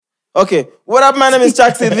Okay, what up? My name is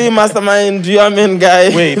Chaxy, the mastermind, your main guy.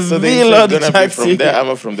 Wait, so the intro is gonna be from there,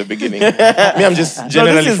 I'm from the beginning. Me, I'm just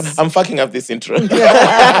generally, I'm fucking up this intro. You're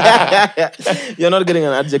not getting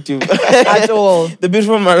an adjective at all. The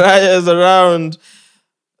beautiful Mariah is around.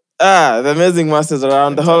 The amazing Mwass is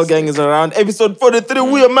around. The whole gang is around. Episode 43,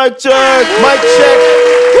 we are mic check. Mic check.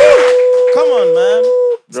 Come on, man.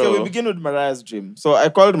 Bro. So we begin with Mariah's dream. So I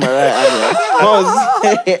called Mariah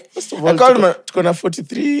earlier. First of all, I called Mariah.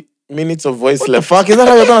 43 minutes of voice What left. the fuck? Is that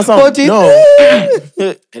how you're gonna sound? 40?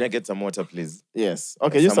 No. Can I get some water, please? Yes.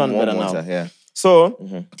 Okay, you sound warm better water, now. Yeah.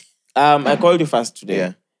 So, I called you first today.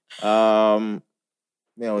 Yeah.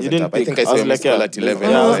 Yeah, I was you at didn't up. I pick. think I saw a missed call at 11.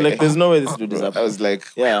 Yeah, I was like, there's no way this dude is up. I was like,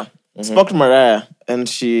 Yeah. Spoke to Mariah, and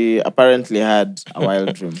she apparently had a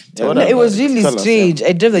wild dream. Yeah, what No, it about was really Tell us, strange.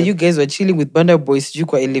 I dreamt that you guys were chilling with Banda Boys, sijui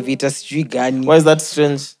kwa elevator, sijui gani. Why is that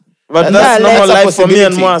strange? But And that's normal that's a life for me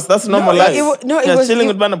and possibility. Mwass. That's normal it life. wa- no, it yeah, was- chilling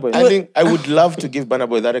it- with Banner Boy. I think I would love to give Banner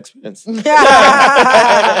Boy that experience.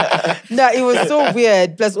 No, it was so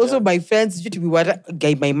weird. Plus, also my friends, due to be what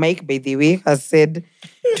guy, my mic, by the way, has said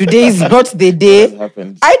today is not the day. What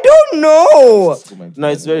happened? I don't know. No,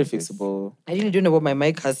 it's very fixable. I really don't know what my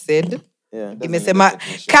mic has said. Yeah, Imesema,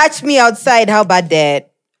 catch me outside. How about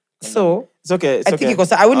that? So it's okay. It's I okay. think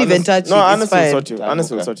because I wouldn't even touch No, it. It's honestly, we'll fine. sort you.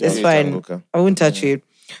 Honestly, we'll sort you. It's Yeah, fine. Tanguka. I won't touch it.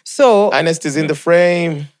 So Ernest is in the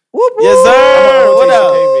frame. whoop, Yes, whoop. sir. What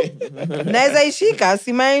up? Naweza ishika,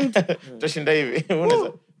 si mind. Toshinda hivi.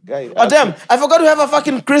 Unaweza- Guy, Oh, damn. I forgot to have a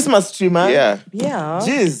fucking Christmas tree, man. Yeah. Yeah.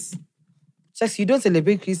 Jeez. Chaxy, you don't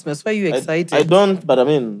celebrate Christmas. Why are you excited? I don't, but I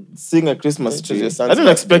mean, seeing a Christmas It's tree. your I son's didn't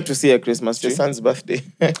birthday. expect to see a Christmas It's your tree. son's birthday.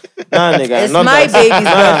 Nah, nigga. It's not my that.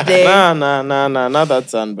 baby's birthday. Not that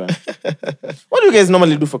son, bro. What do you guys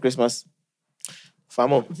normally do for Christmas?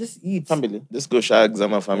 Famo. Just eat. Family. Just go Shags,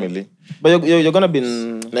 I'm a family. But you're gonna be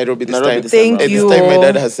in Nairobi this Nairobi time. this Thank time, you. This time my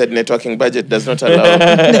dad has said networking budget does not allow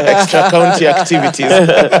extra county activities.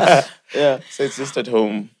 Yeah. So it's just at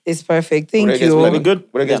home. It's perfect. What are Thank you guys you. planning? Good.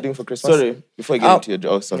 What are you guys Yeah. doing for Christmas? Sorry. Before I get into your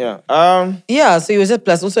job. Sorry. Yeah. Yeah, so it was just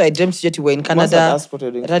plus. Also, I dreamt that you were in Must Canada, have asked what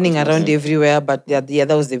you're doing for running Christmas. around everywhere. But yeah,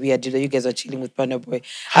 that was the weird deal that you guys were chilling with Panda Boy.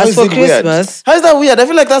 How As is for it weird? Christmas, How is that weird? I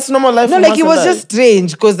feel like that's normal life. no, for like Mwass it and was I. just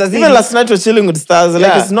strange because Even last night we're chilling with stars.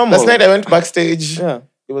 Like it's normal. Last night I went backstage. Yeah.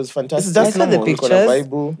 It was fantastic. It's just I saw the normal. pictures.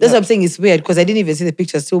 Vibe. That's what I'm saying. It's weird because I didn't even see the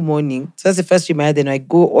pictures till morning. So that's the first dream I had. Then I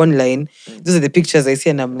go online. Those are the pictures I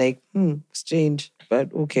see, and I'm like, strange,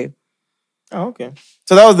 but okay. Oh, okay.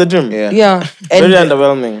 So that was the dream. Yeah. Yeah, Very and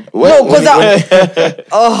underwhelming. no, because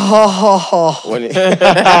When it-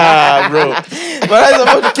 bro. But I was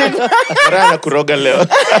about to kick. Rana kuroga leo.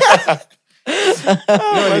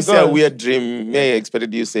 When you say a God. weird dream, I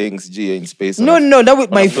expected you saying G in space. no, that with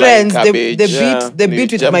my a flying friends. cabbage. The Yeah. beat, the And you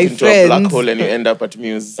beat with jump my into a black friends. hole and you end up at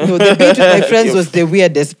Muse. No, the beat with my friends was the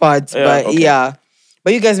weirdest part. But okay. yeah.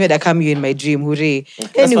 But you guys made a cameo in my dream. Hooray.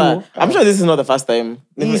 That's Anyway, fine. I'm sure this is not the first time.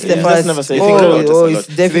 It's the Just first. never say You it. think Oh, about this a it's lot. So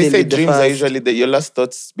definitely they say the dreams are first. usually your last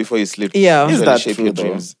thoughts before you sleep. Yeah. Is Usually that shape true, your though?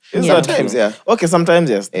 dreams. Is Yeah. that Sometimes, true? yeah. Okay, sometimes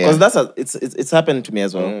yes. Because Yeah. it's happened to me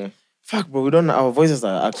as well. Fuck, bro, we don't know. Our voices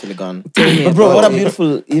are actually gone. me But bro, what a about it.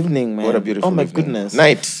 beautiful evening, man. What a beautiful Oh my evening. goodness.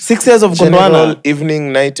 Night. 6 years of General, Gondwana.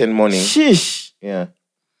 evening, night, and morning. Sheesh. Yeah.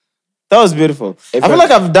 That was beautiful. I feel Everyone-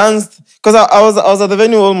 like I've danced because I was at the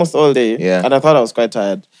venue almost all day. Yeah. And I thought I was quite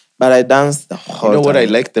tired. But I danced the whole You know what I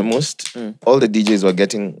time. like the most? All the DJs were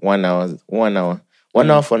getting 1 hour. 1 hour.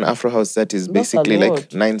 1 hour for an Afro house set is basically lot.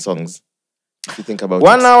 like 9 songs. If you think about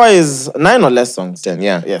 1 it. hour is 9 or less songs. 10,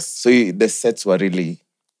 yeah. Yes. So the sets were really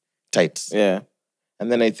tight. Yeah.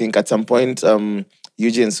 And then I think at some point,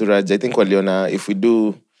 Yuji and Suraj, I think waliona, if we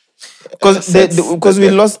do... Because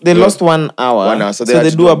they lost 1 hour. 1 hour, so they they had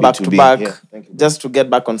to do do a a back to B2B. back Yeah, thank you. just to get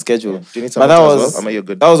back on schedule. Do you need some But that water as was well? Am I you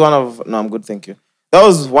good? that was one of I'm good, thank you. That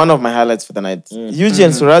was one of my highlights for the night. Yuji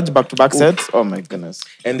and Suraj back to back sets. Oh my goodness.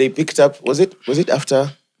 And they picked up, was it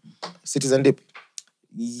after Citizen Dip?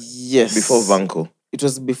 Yes. Before Vanco. It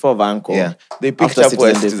was before Vanco. Yeah. They picked After up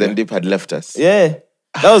where Citizen Dip, Citizen yeah. Dip had left us. Yeah.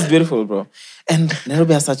 That was beautiful, bro. And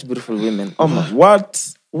Nairobi has such beautiful women. Oh my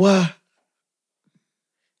what? Wow.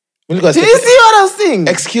 Did you see what I was saying?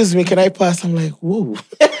 Excuse me, can I pass? I'm like, whoa.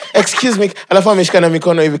 Excuse me. Alafu ameshikana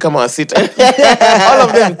mikono hivi kama wasita. All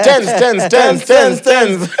of them, tens.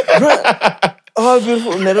 All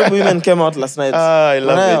beautiful Nairobi women came out last night. I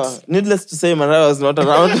love Mariah, it. needless to say, Mariah was not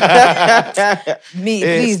around.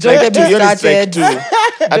 Please don't get me started.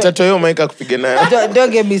 Atatoyo maika kupiga nayo.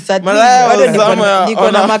 Don't get me started. Mariah was Bado somewhere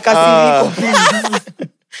niko na on a- makasiriko.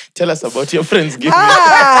 Tell us about your friends. Give me.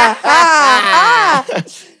 Ah,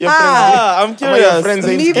 Your I'm friends, your curious. friends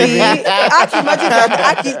ain't Maybe. giving. Aki, imagine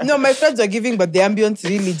that. Aki, no, my friends are giving, but the ambience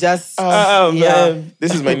really just. Oh, man.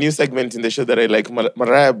 This is my new segment in the show that I like.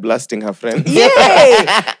 Mariah blasting her friends. Yay!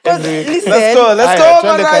 'Cause listen, Let's go, Aya,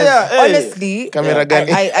 twende Mariah. kazi. Hey. honestly, Camera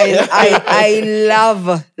gani? I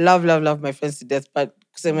love my friends to death, but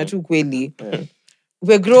kusema tu kweli,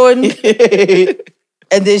 we're grown,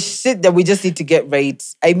 and there's shit that we just need to get right.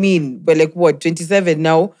 I mean, we're like, what, 27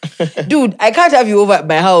 now? Dude, I can't have you over at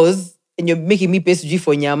my house and you're making me pay suji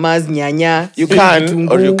for nyamas, nyanya. You can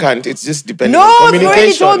or you can't. It's just depending No, on if you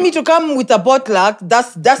communication. already told me to come with a potluck,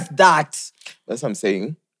 that's that. That's what I'm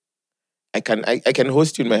saying. I can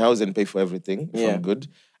host you in my house and pay for everything. If Yeah. I'm good.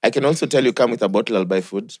 I can also tell you come with a bottle, I'll buy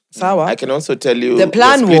food. Sawa. I can also tell you The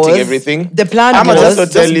plan we're splitting was everything. The plan I can was also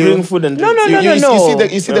tell you. bring food and No, drink. no, no.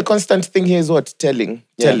 You see the constant thing here is what? Telling.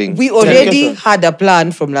 We already had a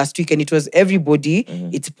plan from last week, and it was everybody.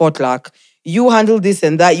 It's potluck. You handle this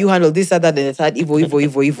and that. You handle this and that, and the third.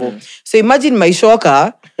 Evo. So imagine my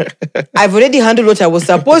shocker. I've already handled what I was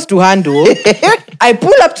supposed to handle. I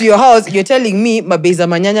pull up to your house. You're telling me mabeza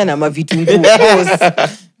manyanya na mavitungu.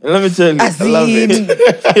 Let me tell you. As I love in, it.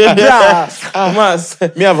 bruh. Must.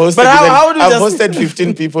 Me, I've hosted. But how do you I've just- hosted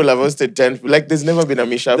 15 people. I've hosted 10. Like there's never been a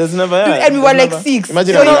mishap. There's never. And we were like 6.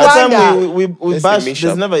 Imagine so how no last Time wonder. we Let's bash. say There's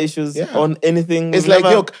mishap. never issues Yeah. on anything. It's We've like,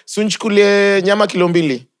 never- yo, sunchukule nyama kilo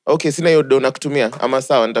mbili. Okay, sina hiyo do nakutumia. Ama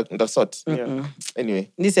sawa, ndasort. Anyway.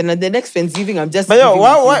 Listen, at the next Thanksgiving, I'm just. But yo, giving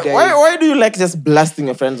why, it to you why, guys. why do you like just blasting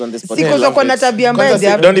your friends on this podcast? Because wako na tabia mbaya, they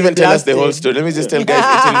have Don't to even be tell us the whole blasted. story. Let me just tell guys,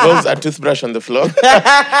 it involves a toothbrush on the floor.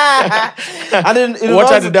 And it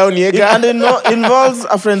involves, Watered down Jaeger. and it involves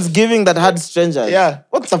a Friendsgiving that had strangers. Yeah.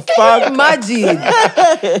 What the fuck? Imagine.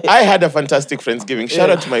 I had a fantastic Friendsgiving. Shout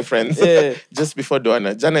out to my friends. Yeah. Just before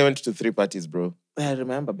Doana. Jan, I went to 3 parties, bro. I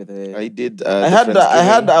remember, by the way. I did. I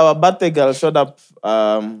had our birthday girl showed up.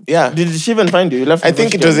 Yeah. Did she even find you? You left. I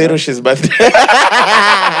think it was Erosh's birthday.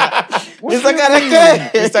 Mr.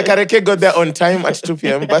 Karake. Mr. Karake got there on time at 2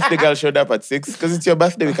 p.m. Birthday girl showed up at 6. Because it's your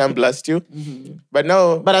birthday, we can't blast you. But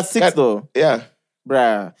now... But at 6 though. Yeah.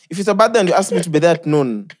 Bruh. If it's a birthday and you ask me to be there at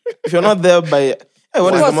noon, if you're not there by... Hey,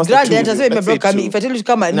 what is the Of course, most grand two? enters. Let's say Coming. two. If I tell you to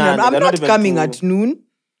come at noon, Nah, I'm they're not not even coming two. at noon.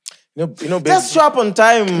 You know, babe, Just show up on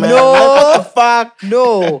time, man. No. Like, what the fuck?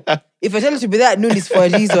 No. If I tell you to be there at noon, it's for a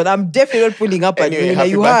reason. I'm definitely not pulling up at Anyway, noon. Are happy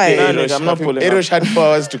you birthday, high? No, Erosh. I'm not pulling up. Erosh had 4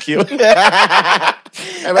 hours to kill.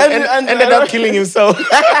 And- ended up killing himself. Dude,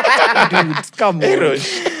 come on.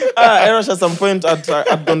 Erosh. Erosh at some point at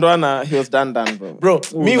Gondwana, he was done, bro. Bro,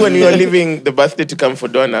 me when we were leaving the birthday to come for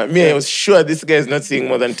Donna, I was sure this guy is not seeing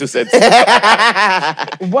more than 2 sets.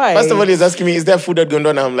 Why? First of all, he's asking me, is there food at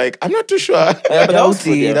Gondwana? I'm like, I'm not too sure. Yeah, but that was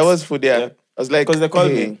food, yeah. That was food, yeah. I was like, Because they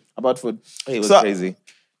called hey. me about food. It was So- crazy.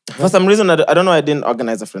 For some reason, I don't know, I didn't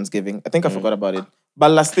organize a Friendsgiving. I think I forgot about it. But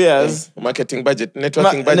last year's... Marketing budget,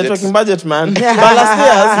 networking budget. Networking budget, man. But last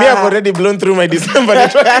year's... Me, I've already blown through my December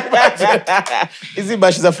networking budget. Easy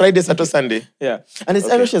Bash is a Friday, Saturday, Sunday. Yeah. And it's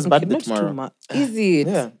Erosh's birthday Not too tomorrow. much. Is it?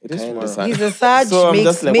 Yeah, it is Kinda tomorrow. sad. He's a Sag. So I'm makes,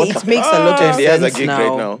 just like, what the it makes a lot of And he has a sense gig now.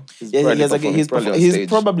 right now. Yeah, he has a, probably on he's stage.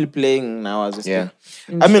 probably playing now as we speak. Yeah.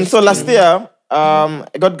 I mean, so last year, I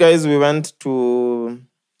got guys, we went to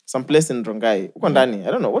some place in Rongai. Uko ndani.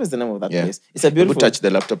 I don't know, what is the name of that Yeah. place? It's a Who beautiful... touch the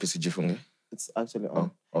laptop isijifunge? It's actually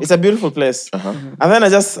on. okay. It's a beautiful place. Uh-huh. And then I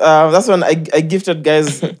just, that's when I gifted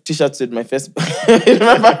guys t-shirts with my face. You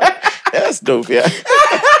remember? That's dope, yeah.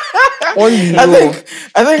 Only I you.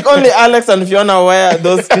 think only Alex and Fiona wear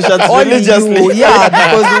those t-shirts Only religiously. you. Yeah,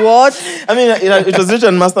 because what? I mean, it was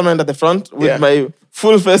written Mastermind at the front with Yeah. my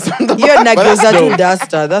full face on the You're back. Nagoza to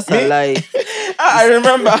duster. That's a lie. I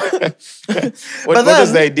remember. What then-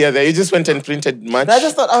 was the idea there? You just went and printed much? I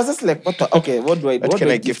was just like, what the, okay, what do I do? What can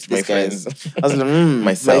do I gift my these guys? friends? I was like,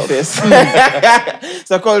 Myself. my face.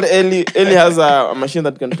 So I called Ellie. Ellie has a machine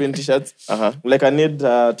that can print t-shirts. Uh-huh. Like I need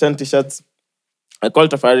 10 t-shirts. I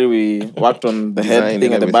called Tafari. We worked on the head Design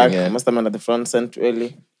thing and at the back. everything, yeah. Mastermind at the front, sent to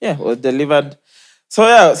Ellie. Yeah, was delivered. So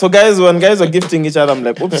yeah, so guys, when guys were gifting each other, I'm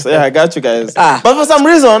like, oops, yeah, I got you guys. But for some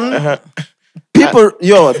reason, people,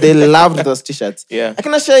 they loved those t-shirts. Yeah. I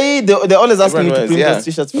can assure you, they're always asking me to Everyone print was, yeah. those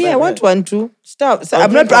t-shirts. For Me, them, I want yeah. one too. Stop. So I'll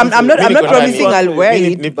I'm not. print one I'm not. too. I'm not Really promising good. I'll wear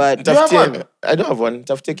Nip, it, but Do you have one? I don't have one.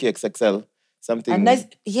 Tafteki XXL. Something. a nice.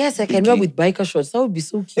 Yes, I can wear with biker shorts. That would be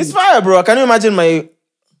so cute. It's fire, bro. Can you imagine my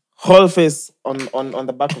whole face on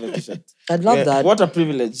the back of the t-shirt? I'd love that. What a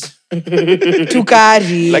privilege. To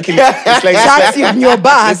carry. Like it's like Chaxy on your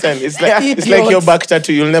back. Listen, it's like your back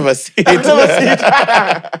tattoo. You'll never see it.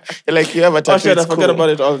 You're like you have a Oh tattoo. shit, I it's forget cool. about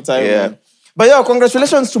it all the time. Yeah. Man. But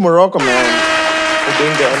congratulations to Morocco, man. For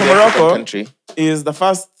doing the only Morocco African country. is the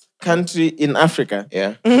first country in Africa.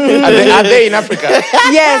 Yeah. Are they in Africa?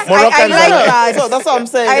 Yes, I Moroccans like are- that. So that's what I'm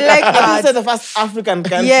saying. I like I that. didn't say the first African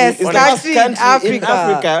country. Yes, it's the country first in country in Africa.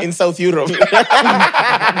 Africa In South Europe.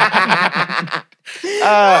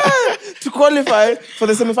 to qualify for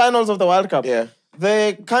the semi-finals of the World Cup. Yeah.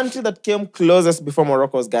 The country that came closest before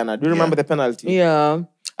Morocco was Ghana. Do you remember the penalty? Yeah.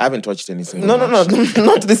 I haven't watched any single No, match.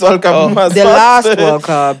 not this World Cup. Mas, The but- last World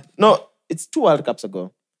Cup. No, it's 2 World Cups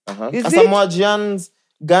ago. Is it? Asamoah Gyan's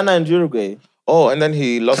Ghana and Uruguay. Oh, and then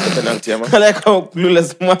he lost the penalty. I like how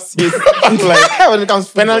clueless Mwass is. Like, when it comes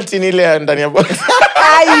to Penalty nile ndani ya box.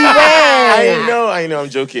 Aye, I know, I'm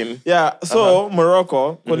joking. Yeah, so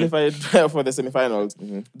Morocco qualified for the semi-finals.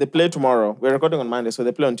 They play tomorrow. We're recording on Monday, so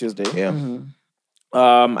they play on Tuesday. Yeah.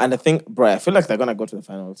 And I think, bro, I feel like they're gonna go to the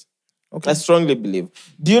finals. Okay. I strongly believe.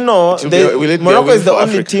 Do you know will it be a Morocco win is the for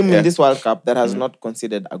only Africa? team Yeah. in this World Cup that has not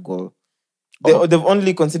conceded a goal. They've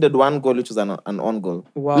only conceded 1 goal, which was an own goal.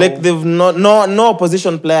 Wow. Like they've no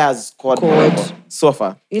opposition player has scored Morocco so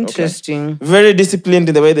far. Interesting. Very disciplined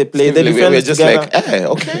in the way they play. They defend We're just together. like,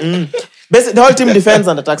 okay. Basically, the whole team defends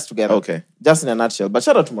and attacks together. Okay. Just in a nutshell. But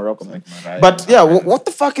shout out to Morocco, man. Mariah. But yeah, what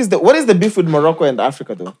the fuck is what is the beef with Morocco and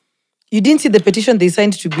Africa though? You didn't see the petition they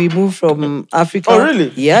signed to be moved from Africa? Oh, really?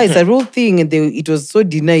 Yeah, it's a real thing, and it was so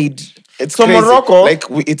denied. It's So crazy. Morocco- like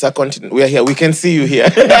it's a continent. We are here. We can see you here.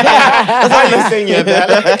 That's why I'm saying you're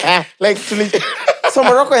there. Like So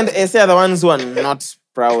Morocco and SA are the ones who are not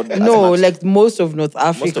proud. as No, much. like most of North most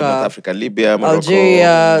Africa, of North Africa, Libya, Morocco,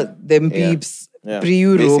 Algeria, them Yeah. peeps, Yeah.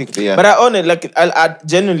 pre-Europe. basically, yeah. But I own it. Like I'd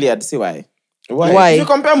genuinely, I'd see why. Why? If you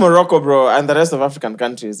compare Morocco, bro, and the rest of African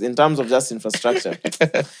countries in terms of just infrastructure,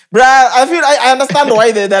 bro, I understand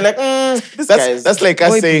why they're like, this guys. That's like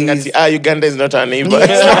us Boy, saying please. that Uganda is not our neighbor.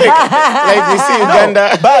 It's like we see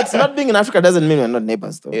Uganda. But not being in Africa doesn't mean we're not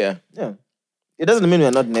neighbors, though. Yeah. Yeah. It doesn't mean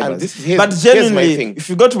we're not neighbors. here's But my genuinely, thing. if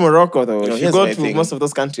you go to Morocco, though, if you here's go my to thing. most of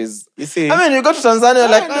those countries, You see, I mean, you go to Tanzania,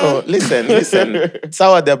 like, no, listen.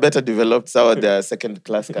 Sour, they're better developed. Sour, they're second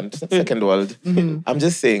world. I'm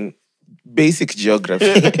just saying, basic geography.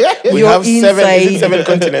 We You're have seven. Is it inside. 7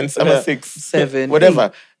 continents? I'm 6. 7.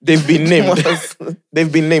 Whatever. They've been named.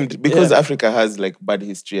 They've been named because Africa has like bad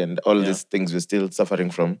history and all these things we're still suffering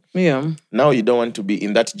from. Yeah. Now you don't want to be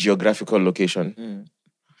in that geographical location.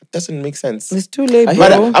 It doesn't make sense. It's too late, But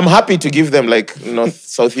bro. I'm happy to give them like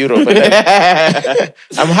South Europe. And then,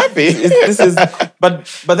 I'm happy.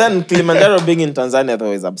 but then Kilimanjaro being in Tanzania,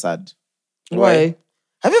 though, is absurd. Why?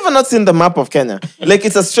 Have you ever not seen the map of Kenya? Like,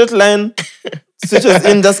 it's a straight line, switches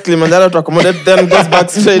in just Kilimanjaro to accommodate, then goes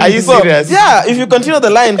back straight. Are you serious? Yeah, if you continue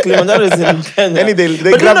the line, Kilimanjaro is in Kenya. Then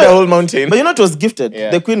they But grab the whole mountain. But you know it was gifted.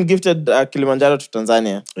 Yeah. The Queen gifted Kilimanjaro to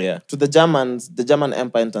Tanzania. Yeah. To the Germans, the German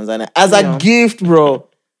Empire in Tanzania. As Yeah. a gift, bro.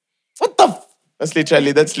 What the That's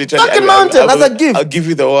literally. Fucking mountain, as a gift. I'll give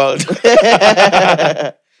you the world.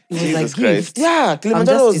 It was Jesus like Christ. Yeah,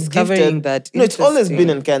 Kilimanjaro just was discovering gifted. that. No, it's always Interesting.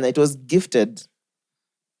 been in Kenya. It was gifted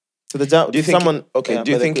to the Do you think? someone. Okay. yeah,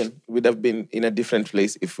 Do you by the think Queen. we'd have been in a different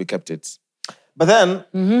place if we kept it? But then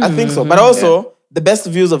I think so. But also the best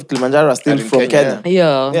views of Kilimanjaro are still Are in from Kenya. Kenya.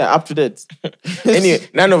 Yeah. Yeah, up to date. Anyway,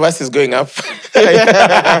 none of us is going up. Have you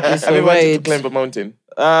wanted to alright. climb a mountain?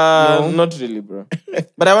 Not really, bro.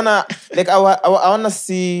 But I wanna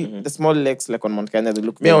see the small lakes like on Mount Kenya. They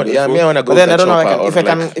look Me, I very wanna- beautiful. me, I wanna go But then with I a don't know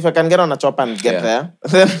chopper if I can get on a chopper and get Yeah. there.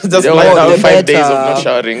 Then just You don't fly want down. the 5 days of better. not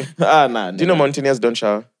showering. Nah. Do you know mountaineers don't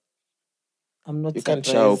shower? I'm not You can't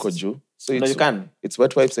surprised. shower, Koju. So No, you can. It's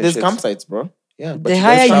wet wipes and There's shit. campsites, bro. Yeah, but The you don't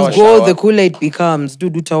higher you shower. go, the cooler it becomes. Do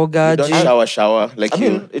You taogaji. don't shower like I you.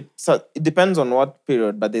 mean, it depends on what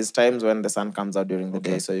period, but there's times when the sun comes out during the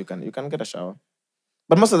day, so you can get a shower.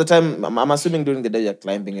 But most of the time, I'm assuming during the day you're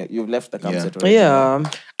climbing. You've left the campsite already. Yeah.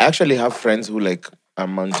 I actually have friends who like are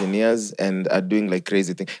mountaineers and are doing like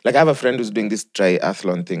crazy things. Like I have a friend who's doing this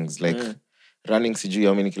triathlon things, like running sijui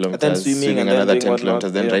how many kilometers, swimming, and then another doing 10 whatnot.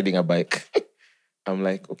 kilometers, then Yeah. riding a bike. I'm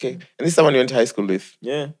like, okay. And this is someone you went to high school with.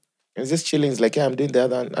 Yeah. And it's just chilling. It's like, yeah, I'm doing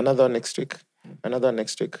another one next week. Another one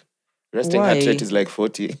next week. Resting heart Why? rate is like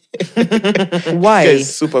 40. Why? This guy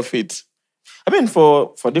is super fit. I mean,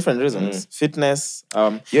 for different reasons, fitness.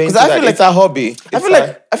 You're Because into I that. feel like It's a hobby. I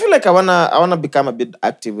feel like I wanna become a bit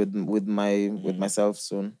active with myself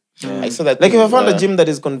soon. I saw that. Like if I thing, found a gym that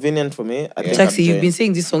is convenient for me, I think I'd Chaxy, you've join. been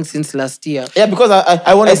saying this song since last year. Yeah, because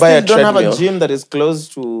I wanna buy still a don't have a treadmill. gym that is close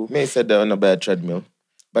to. Me said I want to buy a treadmill.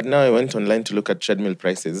 But now I went online to look at treadmill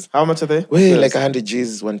prices. How much are they? Wait, like 100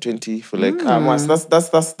 G's, 120 for like. That's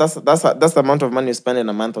the amount of money you spend in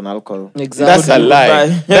a month on alcohol. Exactly. That's a lie.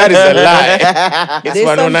 Goodbye. That is a lie. It's There's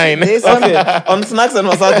 109. there's some- Okay, on snacks and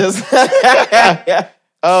massages.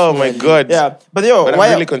 Oh my God. Yeah. But yo, But why?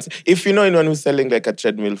 I'm really if you know anyone who's selling like a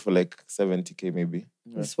treadmill for like 70K maybe.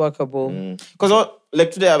 It's workable. Because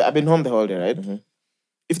like today, I've been home the whole day, right?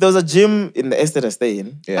 If there was a gym in the estate I stay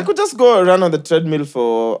in, I could just go run on the treadmill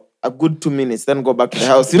for a good 2 minutes, then go back to the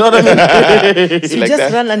house. You know what I mean? So like just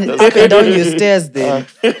that? run up and down your stairs then.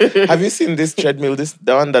 Have you seen this treadmill?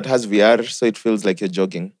 The one that has VR, so it feels like you're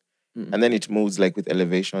jogging, and then it moves like with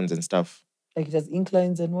elevations and stuff. Like it has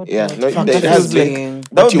inclines and whatnot. Yeah, no, Fuck, it that has feels like.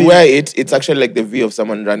 But you wear it, it's actually like the view of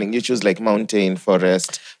someone running. You choose like mountain,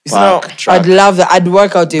 forest, park, track. I'd love that. I'd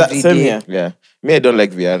work out every Same day. here. Yeah. Me, I don't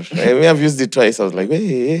like VR. I mean, I've used it twice. I was like,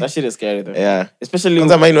 hey. That shit is scary though. Yeah. Especially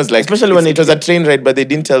Mine was like, especially when it was a train ride, but they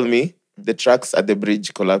didn't tell me the tracks at the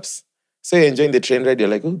bridge collapse. So you're enjoying the train ride, you're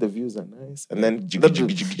like, oh, the views are nice. And then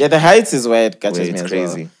yeah, the heights is where it catches me. It's as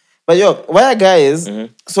crazy. Well. But yo, why are guys?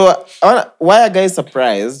 So why are guys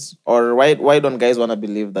surprised, or why don't guys want to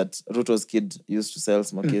believe that Ruto's kid used to sell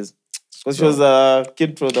smokies? Because she was a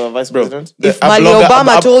kid to the vice president. If Mali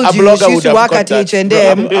Obama told you she used to work at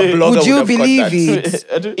H&M, would you believe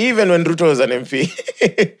it? Even when Ruto was an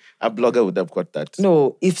MP, a blogger would have caught that.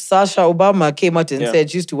 No, if Sasha Obama came out and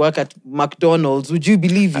said she used to work at McDonald's, would you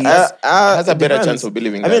believe it? Has a better depends. chance of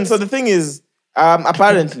believing I that. mean, so the thing is,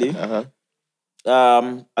 apparently,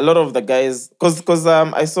 a lot of the guys, because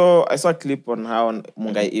I saw a clip on her on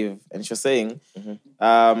Mungai Eve, and she was saying,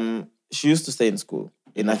 she used to stay in school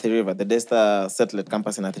in Athi River, the Desta Satellite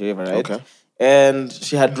Campus in Athi River, right? Okay. And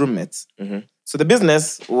she had roommates. So the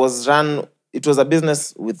business was run. It was a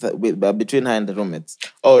business with between her and the roommates.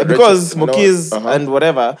 Oh, because smokies and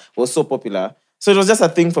whatever was so popular, so it was just a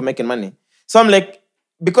thing for making money. So I'm like,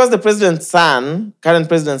 because the current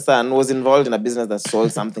president's son, was involved in a business that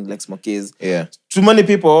sold something like smokies. Yeah. Too many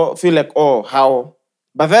people feel like, oh, how?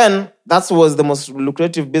 But then that was the most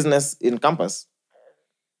lucrative business in campus.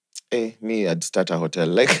 Hey, me, I'd start a hotel.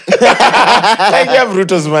 Like you have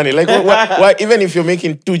Ruto's money. Like, why, even if you're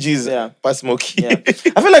making 2 G's per smoky. Yeah.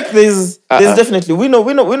 I feel like there's definitely, we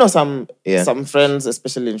know some friends,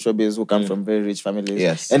 especially in showbiz, who come from very rich families.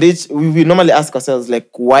 Yes. And we normally ask ourselves, like,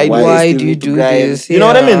 why do you do this? You know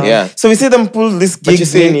what I mean? Yeah. So we see them pull this gig. But you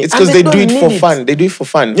see, it's because they do it for fun. They do it for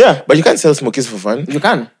fun. Yeah. But you can't sell smokies for fun. You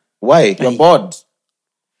can. Why? You're bored.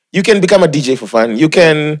 You can become a DJ for fun. You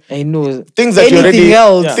can... I know. Things that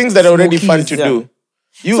things that are already fun to do.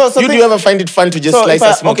 Do you ever find it fun to just slice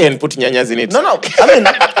a smoky and put nyanyas in it? No. I mean,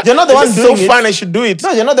 you're not the one doing it. It's so fun, I should do it.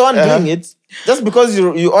 No, you're not the one doing it. Just because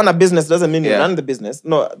you own a business doesn't mean you run the business.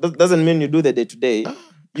 No, that doesn't mean you do the day-to-day.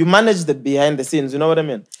 You manage the behind the scenes, you know what I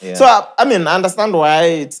mean? Yeah. So, I mean, I understand why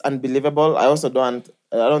it's unbelievable. I also don't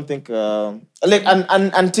think...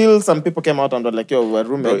 until some people came out and were like, yo, we're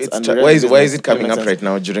roommates. Why is it coming up right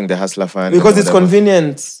now during the Hustler Fund? Because it's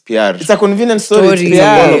convenient. PR. It's a convenient story. It's a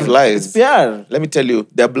ball of lies. It's PR. Let me tell you,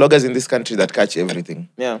 there are bloggers in this country that catch everything.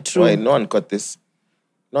 Yeah, true. Why? No one caught this.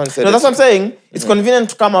 No one said that's what I'm saying. It's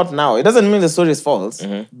convenient to come out now. It doesn't mean the story is false,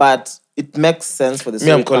 but it makes sense for the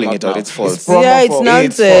story. I'm calling it out. It's false. It's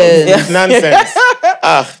nonsense. It's nonsense.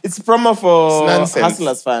 It's promo for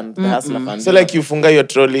Hustlers Fund. The Hustler Fund. So like you funga your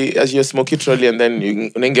trolley, as your smoky trolley, and then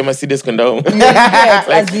you unenge Mercedes kwenda home.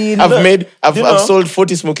 I've sold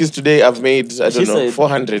 40 smokies today. I've made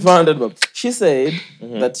 400. 400. She said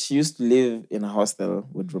that she used to live in a hostel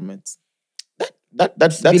with roommates.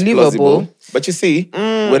 That's plausible. But you see,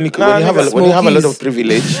 when you have a lot of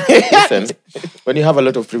privilege, when you have a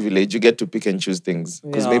lot of privilege, you get to pick and choose things.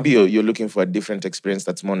 Because maybe you're looking for a different experience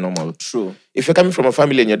that's more normal. True. If you're coming from a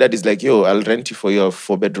family and your dad is like, yo, I'll rent you for your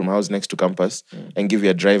 4-bedroom house next to campus and give you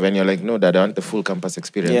a drive, and you're like, no, Dad, I want the full campus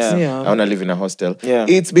experience. I want to live in a hostel. Yeah.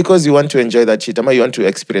 It's because you want to enjoy that shit. You want to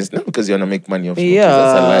experience, not because you want to make money off it.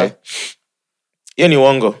 That's a lie. Hiyo ni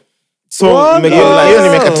uongo. So hiyo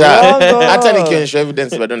nimekataa. Hata nikionyesha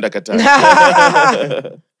evidence bado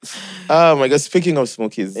ndakataa. Oh my God, speaking of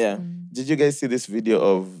smokies. Yeah. Did you guys see this video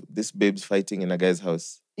of these babes fighting in a guy's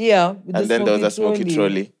house? Yeah. And then there was a smoky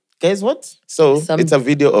trolley. Guys, what? So it's a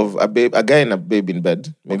video of a guy and a babe in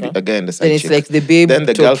bed. Maybe a guy and a side chick. Then it's like the babe. Then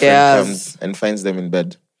the girlfriend comes and finds them in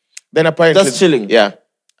bed. Then apparently just chilling. Yeah.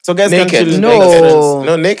 So guys naked. Can chill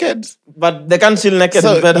No, naked. But they can't chill naked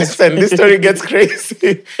in bed. Listen, this story gets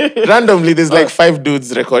crazy. Randomly, there's like 5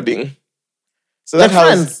 dudes recording. So that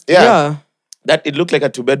house, that it looked like a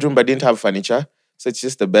 2-bedroom but didn't have furniture. So it's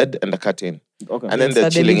just a bed and a curtain. Okay. And then they're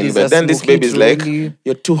chilling in bed. Then this baby is like,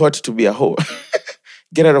 you're too hot to be a hoe.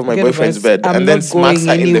 Get out of my boyfriend's bed. And then smacks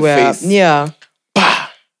her in the face. Yeah. Bah!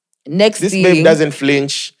 This babe doesn't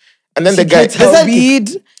flinch. And then the guy... weed.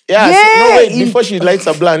 Yeah. So, no, wait. Before she lights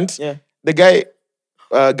a blunt, the guy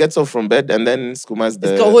gets off from bed and then Skuma's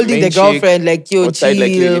the holding the girlfriend like, yo, outside, chill.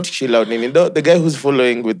 like, you need to chill out. The guy who's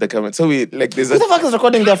following with the camera. So we like there's Who the fuck is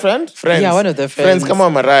recording their friend? Friends. Yeah, one of their friends. Come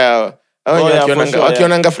on, Mariah.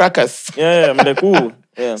 Wakionanga fracas. Yeah, I'm like, ooh.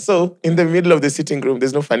 Yeah. So in the middle of the sitting room,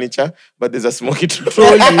 there's no furniture, but there's a smoky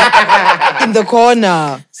trolley in the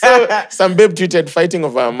corner. So some babe tweeted, fighting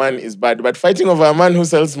over a man is bad, but fighting over a man who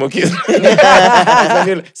sells smokies.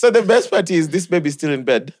 So the best part is this babe is still in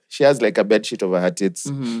bed. She has like a bed sheet over her tits.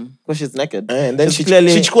 Because she's naked. And then she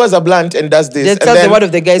chews a blunt and does this. And then one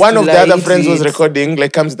of the guys the other friends was recording,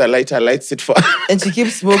 like comes the lighter, lights it for her. And she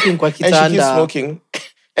keeps smoking kwa kitanda. And she keeps smoking.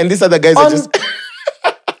 And these other guys are just...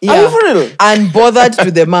 Yeah. Are you for real? Unbothered to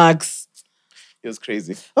the max. It was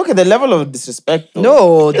crazy. Okay, the level of disrespect. Though.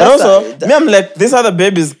 No, that's also me. I'm like, these other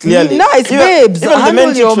babies clearly. Nice babes. Even the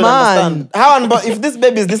men your should man. How if this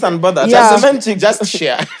baby is this unbothered, yeah. the men chick just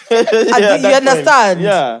share. You understand?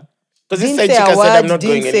 Yeah. Because this side chick said, I'm not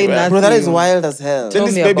going anywhere. Nothing. Bro, that is wild as hell. Then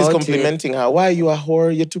this baby is complimenting her. Why are you a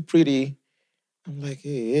whore? You're too pretty. I'm like,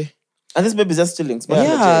 hey. And this baby's just chilling.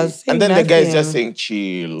 Yeah, and then the guy is just saying,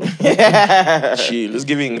 chill. Chill. It's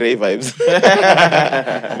giving Ray vibes.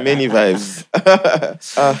 Many vibes.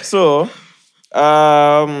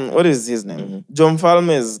 What is his name? John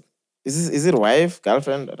Falme's, is it wife,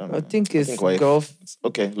 girlfriend? I don't know. I think it's wife. Girlfriend.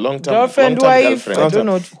 Okay, long-term Girlfriend, wife. Girlfriend. I don't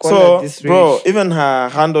know what to call it this bro, even her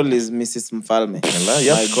handle is Mrs. Mfalme.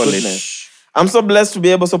 I'm so blessed to be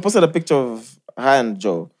able, so posted a picture of her and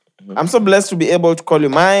Joe. I'm so blessed to be able to call you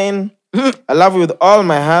mine. I love you with all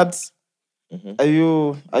my heart. Are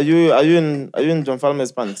you in John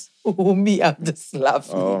Falme's pants? Oh, me, I'm just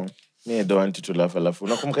laughing. Oh, me, I don't want you to laugh.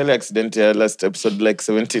 Unakumbuka ile accident last episode, like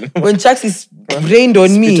 17. When Chaxy rained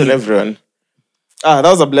on me. Spit on everyone. That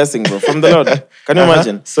was a blessing, bro, from the Lord. Can you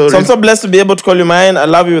imagine? So I'm so blessed to be able to call you mine. I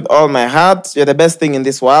love you with all my heart. You're the best thing in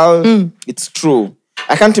this world. It's true.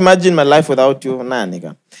 I can't imagine my life without you. Nah,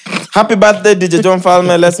 nigga. Happy birthday, DJ John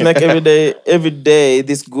Falme. Let's make every day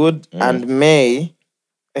this good. And may,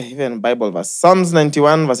 even Bible verse, Psalms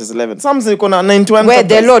 91 verses 11. Psalms 91. Where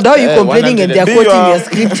the Lord, how are you complaining and they're quoting your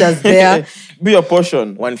scriptures there? Be your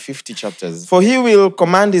portion. 150 chapters. For he will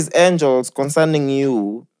command his angels concerning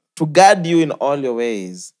you to guard you in all your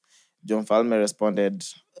ways. John Falme responded,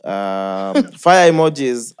 fire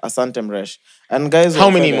emojis, Asante Mresh. And guys, how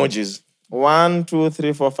many emojis? 1, 2,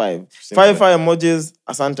 3, 4, 5. 5 fire emojis,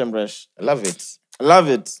 Asante Mresh. I love it. I love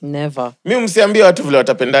it. Never. Mimi msiambie watu vile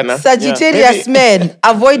watapendana. Sagittarius men,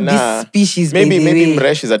 avoid this species. Maybe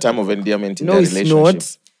Mresh is a term of endearment in their relationship. No,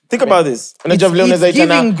 it's not. Think about this. It's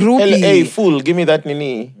giving groupie. Hey, fool, give me that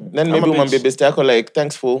nini. Then maybe umwambie best yako like,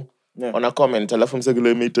 thanks fool. Yeah. On a comment, alafu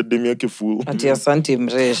msagile made dem yake fool. Ati Asante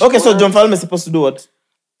Mresh. Okay, so John Falme is supposed to do what?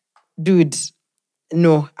 Dude,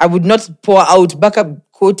 no, I would not pour out backup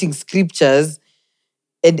quoting scriptures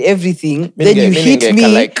and everything. Then you hit me.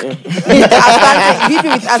 Hit me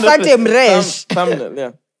with Asante Mresh.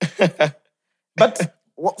 Yeah. But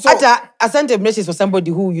Asante Mresh is for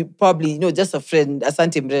somebody who you probably just a friend.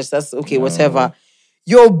 Asante Mresh, that's okay, whatever.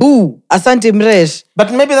 Yo boo, Asante Mresh.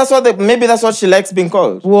 But maybe that's what she likes being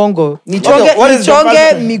called. Uongo. Nichonge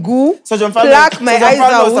miguu. So John Falme, pluck my eyes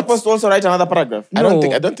out. Was supposed to also write another paragraph. No.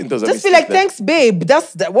 I don't think those are. Just feel like thanks, babe.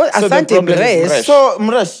 That's what so Asante Mresh. So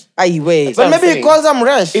Mresh. Wait. But maybe he calls her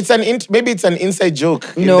Mresh. Maybe it's an inside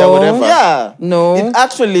joke. No. Whatever. Yeah. No. It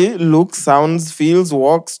actually looks, sounds, feels,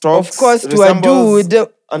 walks, talks. Of course, to a dude,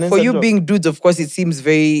 for you being dudes, of course, it seems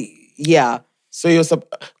very So you're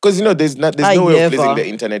because there's no way of pleasing the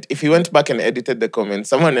internet. If he went back and edited the comments,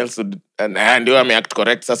 someone else would and you may act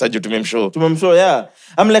correct. Sasa juu tumemshow. Yeah.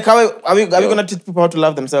 I'm like, are we gonna teach people how to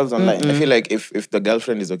love themselves online? I feel like if the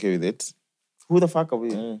girlfriend is okay with it, who the fuck are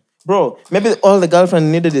we? Bro, maybe all the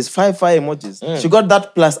girlfriend needed is 5 fire emojis. She got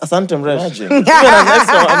that plus Asante Mresh.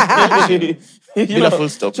 With a full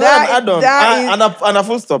stop. And a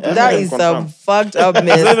full stop. That is some fucked up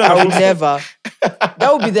mess. I would never. That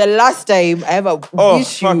would be the last time I ever wish you. Oh,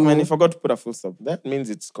 fuck, man. You forgot to put a full stop. That means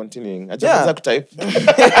it's continuing. I just have to type.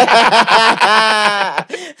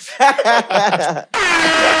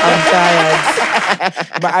 I'm tired.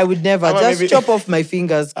 But I would never. Just chop off my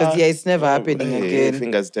fingers because it's never happening again.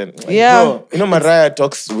 Fingers 10. Yeah. Bro, Mariah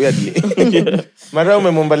talks weirdly. Mariah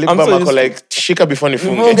umemwomba lip balm ako like, shika before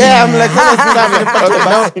nifunge. Yeah, I'm like,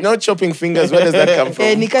 no chopping fingers. Where does that come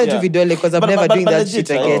from? Nika do vidole because I'm never doing that shit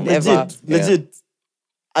again, ever. Legit.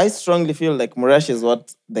 I strongly feel like Mresh is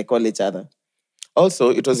what they call each other.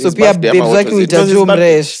 Also, it was his birthday.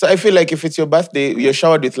 So I feel like if it's your birthday, you're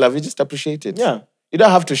showered with love, you just appreciate it. Yeah. You don't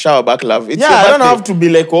have to shower back love. It's I don't have to be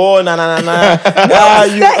like, oh, nah.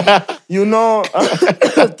 you know.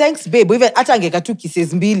 Thanks, babe. Even hata angeka tu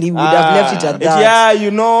kisses mbili, we would have left it at that. Yeah,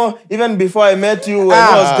 you know, even before I met you, when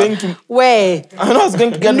I was going to... Where? I was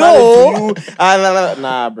going to get married to you.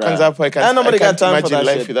 Nah, bro. I can't imagine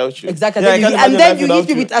life without you. Exactly. Yeah, And then you leave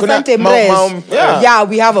me with Asante Mres. Yeah,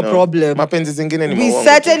 we have a problem. We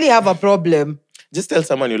certainly have a problem. Just tell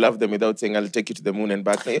someone you love them without saying, I'll take you to the moon and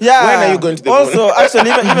back. Yeah. When are you going to the moon? Also,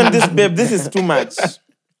 actually, even this babe, this is too much.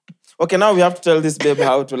 Okay, now we have to tell this babe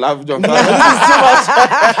how to love John Falme. This is too much.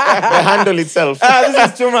 The handle itself.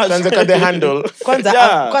 This is too much. The handle.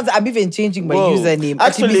 Kwanza, I'm even changing my username.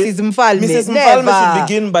 Actually, Mrs. Mfalme. Mrs. Mfalme should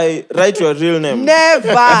begin by write your real name.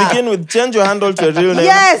 Never. Begin with change your handle to your real name.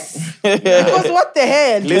 Yes. Because what the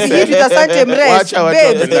hell? Listen. If it's Asante Mres,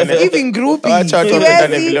 babe, even groupie. Watch out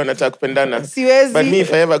Siwezi. But me,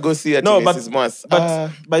 if I ever go see her to Mrs. Mwass.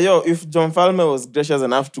 But if John Falme was gracious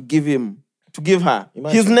enough to give her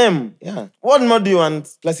his name. Yeah. What more do you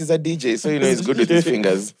want? Plus, he's a DJ, so he's good with his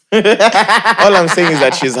fingers. All I'm saying is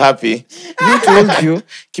that she's happy. Who told you?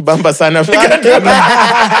 Kibamba sana. Shout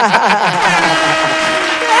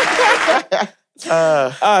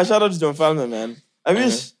out to John Falme, man. I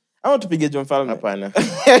wish... I want to pick John Falme. Hapana.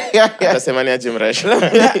 Atasema ni Jim Rush.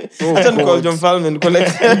 I call John Falme and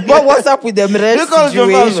collect. But what's up with the Mres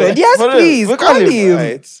situation? Yes, please. Call him.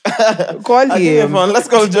 Right. Call him. Let's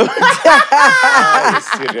call John.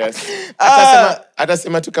 Serious.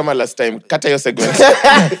 Atasema tu kama last time. Kata your segment.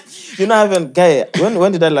 You know,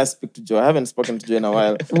 when did I last speak to Joe? I haven't spoken to Joe in a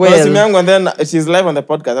while. Well, and then she's live on the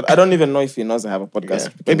podcast. I don't even know if he knows I have a podcast.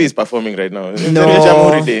 Yeah. Maybe he's performing right now.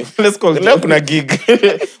 No. Let's call Joe. Leo kuna gig.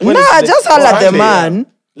 Just holla at the man.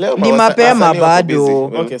 Ni mapema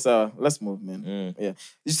bado. Okay, so let's move, man. Yeah.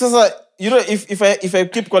 It's just like, you know, if I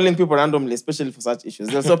keep calling people randomly, especially for such issues,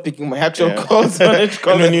 they'll stop picking my actual calls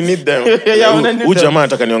when you need them. When I need them. Jamaa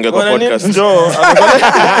ataka niongee kwa podcast. Joe,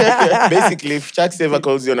 basically, if Chaxy ever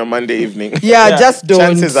calls you on a Monday evening, just don't.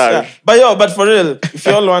 Chances are. Yeah. But for real, if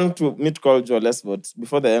you all want to meet call Joe, let's vote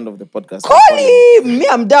before the end of the podcast. Call him. Me,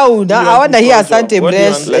 I'm down. I want to hear Asante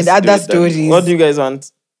Mres and other stories. What do you guys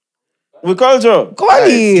want? We call Joe. Call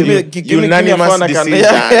him. Give me a phone. Give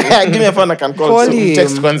me a phone. I can call him.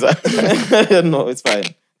 Text kwanza. No, it's fine.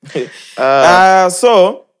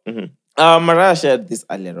 Mariah shared this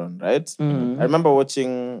earlier on, right? I remember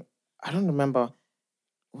watching. I don't remember.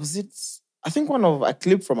 Was it? I think a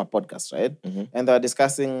clip from a podcast, right? And they were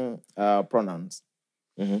discussing pronouns.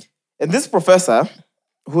 And this professor,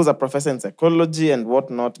 who's a professor in psychology and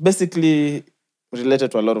whatnot, basically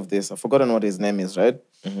related to a lot of this. I've forgotten what his name is, right?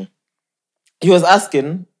 He was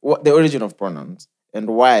asking what the origin of pronouns and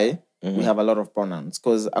why we have a lot of pronouns.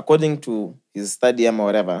 Because according to his study or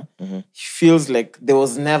whatever, he feels like there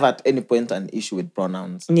was never at any point an issue with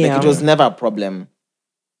pronouns. Yeah. Like it was never a problem.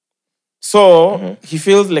 So he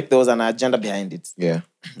feels like there was an agenda behind it. Yeah.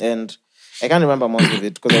 And I can't remember most of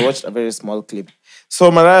it because I watched a very small clip.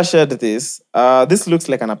 So Mariah shared this. This looks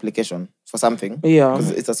like an application for something. Yeah.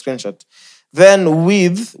 Because it's a screenshot. Then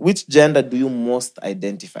with which gender do you most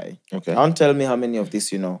identify? Okay. Don't tell me how many of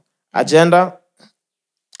these you know. Agenda.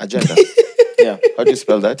 Yeah. How do you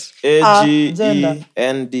spell that? Agender.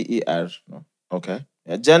 No. Okay.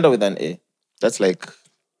 Yeah, gender with an A. That's like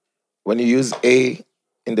when you use A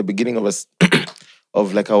in the beginning of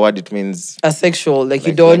of like a word, it means asexual. Like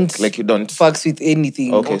you don't fucks with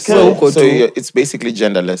anything. Okay. So it's basically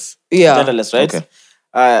genderless. Yeah. Genderless, right? Okay.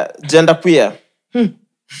 Genderqueer.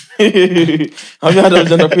 Have you heard of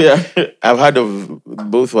genderqueer? I've heard of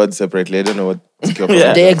both words separately. I don't know what.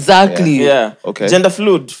 Exactly. Yeah. Okay. Gender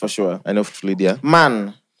fluid for sure. I know fluid. Yeah.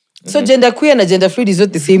 Man. So genderqueer and gender fluid is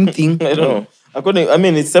not the same thing. I don't know.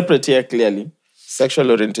 It's separate here clearly.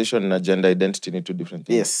 Sexual orientation and gender identity need two different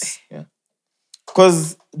things. Yes. Yeah.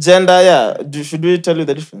 Because gender, should we tell you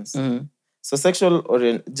the difference? So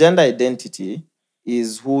gender identity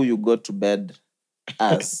is who you go to bed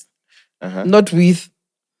as. Not with.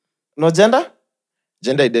 No gender?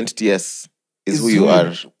 Gender identity, yes, is who you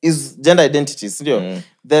are. Is gender identity.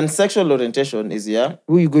 Then sexual orientation is,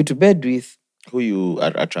 who you go to bed with. Who you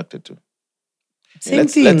are attracted to. Same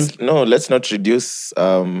thing. Let's not reduce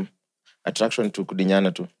attraction to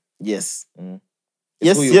kudinyana too. Yes.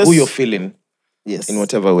 Yes, who you're feeling. Yes. In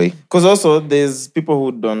whatever way. Because also there's people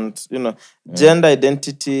who don't, gender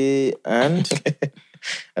identity and...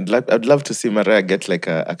 I'd love to see Mariah get like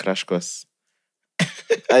a crash course.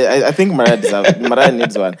 I think Mariah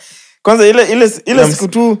needs one. Kwanza ile siku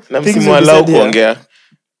tu things allow kuongea.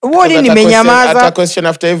 Wodi nimenyamaza. A question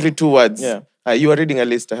after every 2 words. Yeah. You are reading a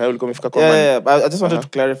list. How will come ifika kwa Yeah. But I just wanted to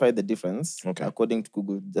clarify the difference according to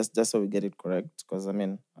Google, just so we get it correct. Because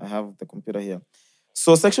I have the computer here.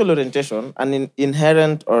 So sexual orientation, an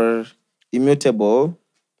inherent or immutable,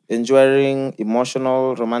 enduring,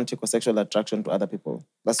 emotional, romantic, or sexual attraction to other people.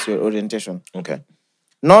 That's your orientation. Okay.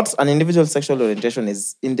 Not an individual's sexual orientation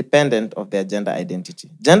is independent of their gender identity.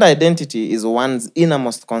 Gender identity is one's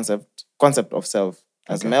innermost concept of self,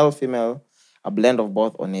 as male, female, a blend of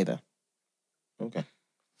both, or neither. Okay.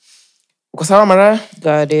 Uko sawa, Mariah?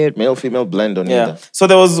 Got it. Male, female, blend, or neither. So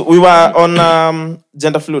we were on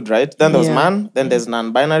gender fluid, right? Then there was man, then there's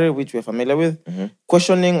non-binary, which we're familiar with.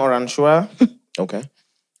 Questioning or unsure. Okay.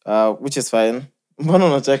 Which is fine. Mbona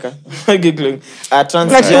unacheka? Giggling.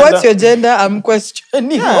 Transgender. Like, what's your gender? I'm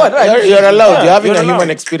questioning. You're allowed. You're having a human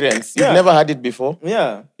experience. You've never had it before.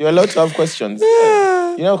 Yeah. You're allowed to have questions.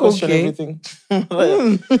 You never question everything.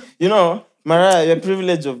 You know, Mariah, your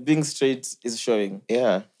privilege of being straight is showing.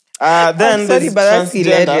 Yeah. Then I'm sorry, but that's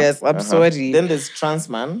hilarious. I'm sorry. Then there's trans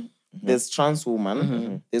man, there's trans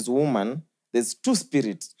woman, there's woman, there's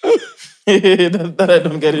two-spirit. that I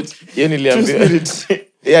don't get it. Two-spirit.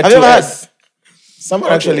 Yeah, have you ever had?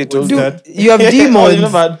 Someone actually told me that. You have demons. You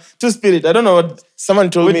never had two-spirit. I don't know what.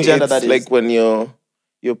 Someone told me gender it's that is. like when your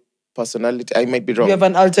personality. I might be wrong. You have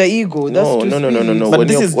an alter ego. That's No. But When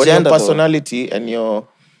this your, is when gender, your personality and your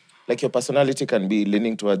personality can be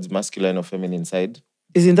leaning towards masculine or feminine side.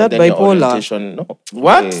 Isn't that Then your bipolar? orientation- No.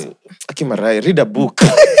 What? Akimarai, read a book.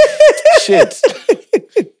 Shit.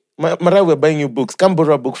 Marai, we're buying you books. Come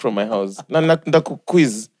borrow a book from my house. Ndaku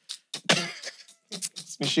quiz.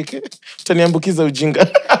 Nishike. Utaniambukiza ujinga.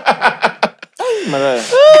 Mariah.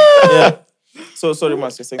 Yeah. So sorry,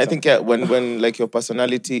 Mas, you're saying I think when like your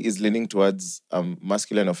personality is leaning towards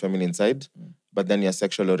masculine or feminine side, but then your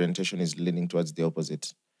sexual orientation is leaning towards the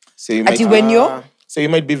opposite. So you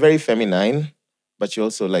might be very feminine, but you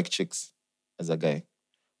also like chicks as a guy.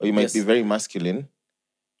 Or you might be very masculine,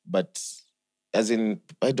 but as in,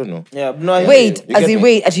 I don't know. Yeah, no. Wait,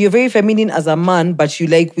 you're very feminine as a man, but you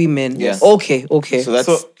like women. Yes. Okay. So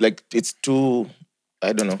that's like, it's too,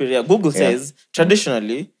 I don't know. Yeah, Google says,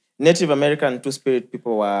 traditionally, Native American two-spirit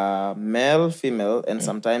people were male, female, and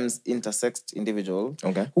sometimes intersexed individuals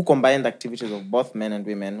who combined activities of both men and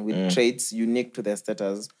women with traits unique to their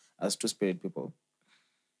status as two-spirit people.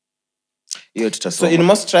 So in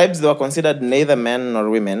most tribes, they were considered neither men nor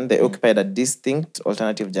women. They occupied a distinct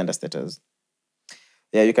alternative gender status.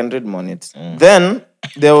 Yeah, you can read more on it. Then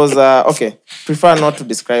there was prefer not to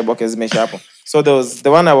describe zimeshapo. So there was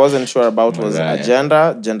the one I wasn't sure about was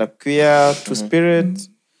gender queer, two-spirit.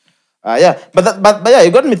 But yeah,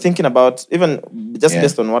 it got me thinking about even just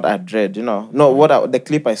based on what I'd read, the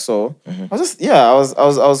clip I saw. I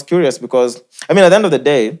was curious because I mean at the end of the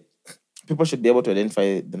day, people should be able to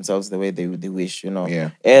identify themselves the way they wish,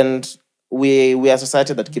 And we are a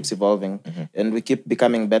society that keeps evolving, and we keep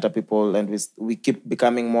becoming better people, and we keep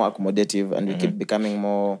becoming more accommodative, and we keep becoming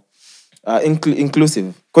more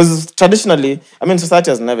inclusive. Because traditionally, I mean,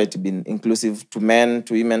 society has never been inclusive to men,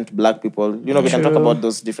 to women, to black people. We can talk about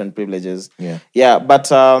those different privileges. Yeah. But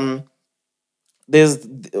there's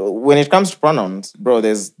when it comes to pronouns, bro,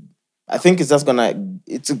 I think it's just gonna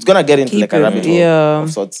get into like a rabbit hole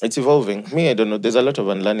of sorts. It's evolving. I don't know. There's a lot of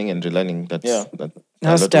unlearning and relearning that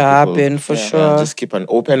has to happen for sure. Yeah, just keep an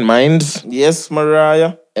open mind. Yes,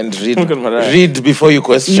 Mariah. And read before you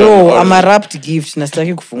question. No, I'm a wrapped gift.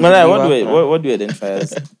 Nastaki kufunguliwa. Mariah, what do you identify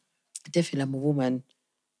as? Definitely I'm a woman.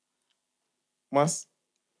 Mas?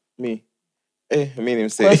 Me. Me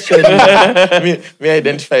say. me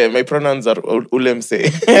identify. My pronouns are ulem say.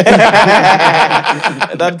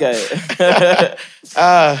 That guy.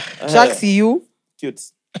 Chaxy, you?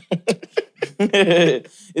 Cute.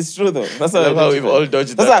 It's true though. That's how we've all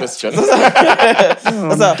dodged that question.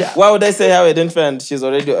 Why would I say how I identify and she's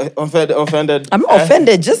already offended? I'm not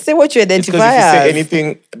offended. Just say what you identify because if you as. say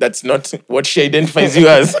anything that's not what she identifies you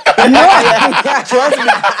as. She wants me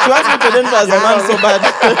to identify as a man so bad.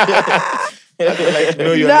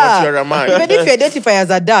 No, you're not. You're a man. Even if you identify as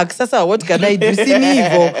a dark, Sasa, what can I do? See me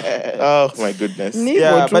evil. Oh my goodness.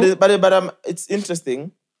 Yeah, but it's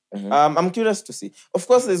interesting. I'm curious to see. Of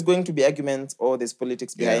course, there's going to be arguments or there's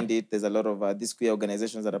politics behind it. There's a lot of these queer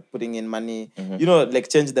organizations that are putting in money,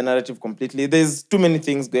 change the narrative completely. There's too many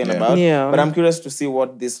things going about. Yeah. But I'm curious to see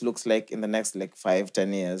what this looks like in the next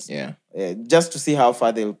 5-10 years. Yeah. Just to see how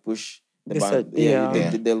far they'll push the band.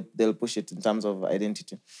 They'll push it in terms of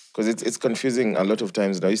identity. Because it's confusing a lot of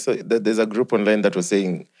times now. You saw that there's a group online that was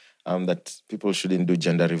saying that people shouldn't do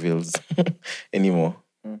gender reveals anymore.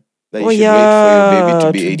 That you should wait for your baby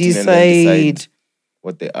to be 18 and then decide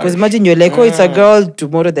what they are. Because imagine you're like, it's a girl,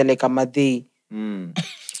 tomorrow they're like a Madei.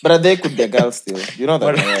 But they could be a girl still. You know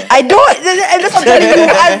that. I don't, and that's what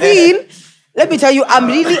I'm telling you. Let me tell you, I'm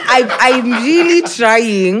really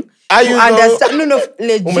trying understand. No,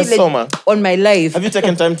 legit on my life. Have you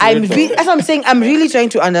taken time to read that's what I'm saying. I'm really trying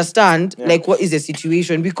to understand like what is the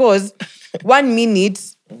situation, because 1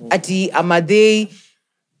 minute ati amade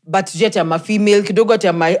but yet I'm a female, kidogo ati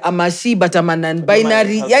I'm a she but I'm a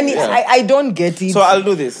non-binary. I don't get it. So I'll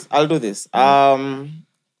do this.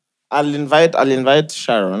 I'll invite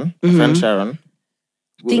Sharon, friend Sharon.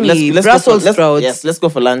 Let's sprouts. Yes, let's go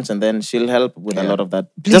for lunch and then she'll help with a lot of that.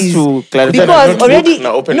 Please. Just to clarify.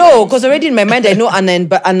 Because already in my mind I know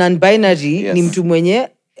a non-binary ni mtu mwenye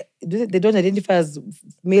they don't identify as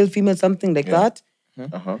male, female, something like that.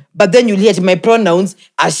 But then you hear my pronouns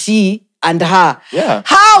are she and her. Yeah.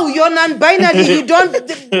 How? You're non-binary. You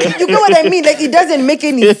get what I mean? Like, it doesn't make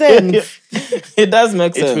any sense. It does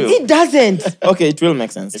make sense. It doesn't. Okay, it will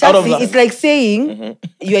make sense. Chaxy, it's like saying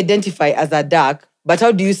you identify as a dark, but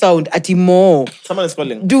how do you sound? Atimo. Someone is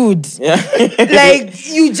calling. Dude. Yeah. Like,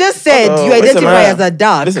 you just said you identify as a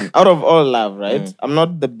dark. Listen, out of all love, right? I'm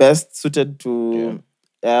not the best suited to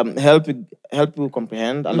help you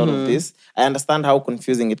comprehend a lot of this. I understand how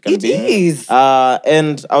confusing it can be. It is.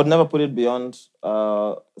 And I would never put it beyond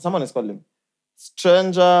someone is calling.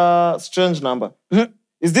 Strange number.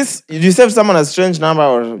 Is this, you save someone as strange number,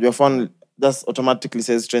 or your phone just automatically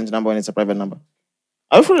says strange number when it's a private number?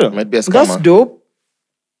 Are you for real? Might be a scammer. That's dope.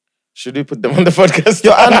 Should we put them on the podcast?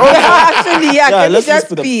 And also, actually, can you just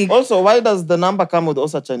speak? Also, why does the number come with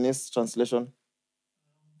also Chinese translation?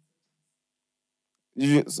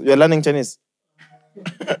 You're learning Chinese?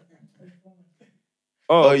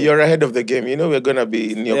 You're ahead of the game. You know we're gonna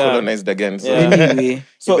be neo-colonized again. So anyway,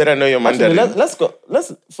 you better know your Mandarin. Let's go.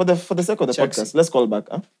 Let's for the sake of the podcast. Let's call back.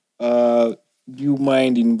 Do you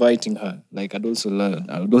mind inviting her? Like, I'd also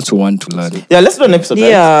want to learn. Yeah, let's do an episode.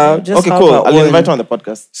 Yeah, right? just okay, cool. I'll invite her on the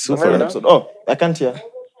podcast. Super. An episode. Oh, I can't hear.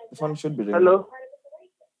 The phone should be ready.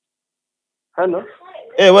 Hello.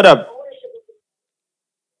 Hey, what up?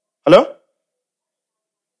 Hello.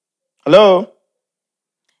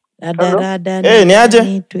 Hey, ni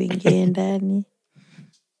aje?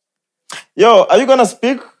 Yo, are you gonna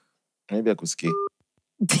speak? Maybe I could ski.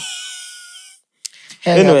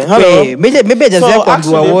 Anyway, hello. Maybe I just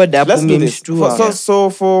let's do this.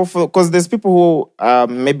 For because there's people who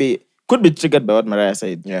maybe could be triggered by what Mariah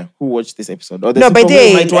said. Yeah. Who watched this episode? Or no, but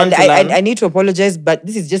I need to apologize, but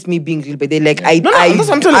this is just me being real. But they like I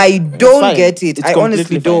don't get it. I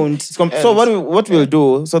honestly don't. So what we'll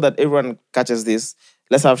do so that everyone catches this?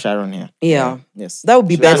 Let's have Sharon here. Yeah. Yes. That would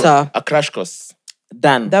be better. A crash course.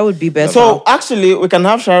 Done. That would be better. So actually, we can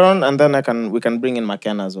have Sharon, and then we can bring in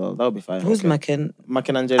McKenna as well. That would be fine. Who's McKenna?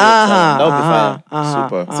 McKenna and Jerry. That would be fine.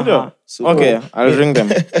 Super. Okay, I'll ring them.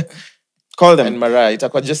 Call them. And Mariah,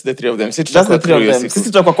 itakuwa just the three of them. Just the three of them.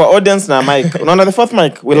 Sisi tutakuwa kwa audience na mic. Unaona the fourth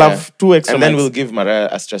mic, we'll have 2 extra. And then we'll give Mariah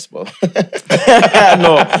a stress ball. No,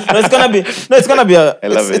 it's gonna be a. I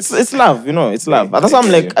love it. It's love, it's love. That's why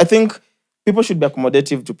I'm like, I think people should be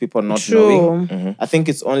accommodative to people not knowing. Mm-hmm. I think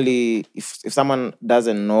it's only if someone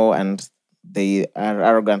doesn't know and they are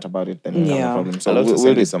arrogant about it, then we have a problem. So we'll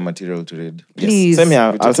send you some material to read. Please. Same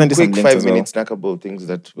here. I'll send you some quick links 5 minutes snackable things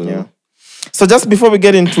that will. Yeah. So just before we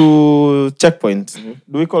get into checkpoint,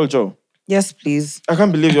 do we call Joe? Yes, please. I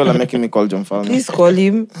can't believe you all are making me call John Falme. Please call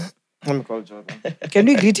him. Let me call Joe. Can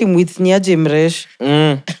we greet him with Niaje Mresh?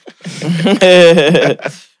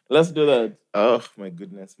 Let's do that. Oh my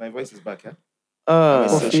goodness, my voice is back. Yeah.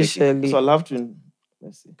 Officially. So I'll have to.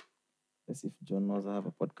 Let's see if John knows I have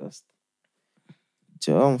a podcast.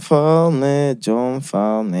 John Falme.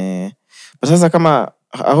 But sasa kama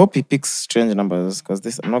I hope he picks strange numbers because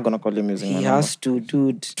this I'm not gonna call him using. He has to,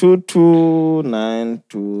 dude.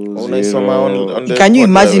 22920. Can you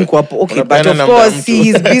imagine kwa okay, but of course see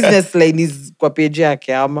his business line is kwa page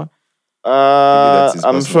yake ama.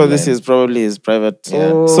 I'm sure this is probably his private.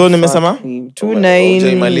 Oh, so nimesema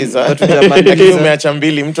 29. Umeacha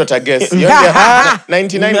mbili mtu ataguess.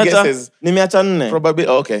 99 guesses. Nimeacha 4. Probably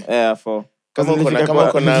okay. Yeah, 4. Kama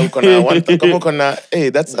uko na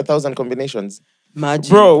hey, that's 1,000 combinations. Imagine.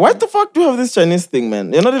 Bro, why the fuck do you have this Chinese thing,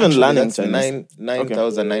 man? You're not even learning Chinese.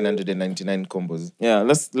 9,999 combos. Yeah,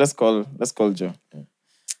 let's call Joe.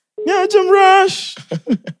 Yeah, Jim Rush.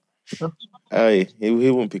 Aye,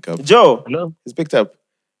 he won't pick up. Joe. Hello. He's picked up.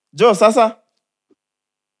 Joe, sasa.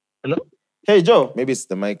 Hello. Hey, Joe. Maybe it's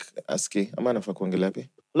the mic. Aski. Ama nafaa kuongelea wapi?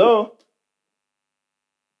 Hello.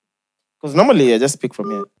 Because normally I just speak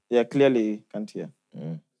from here. Yeah, clearly can't hear.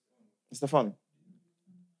 It's the phone.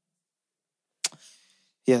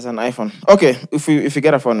 He has an iPhone. Okay, if we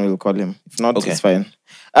get a phone, we'll call him. If not, it's fine.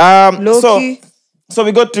 So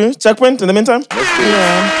we got to checkpoint in the meantime.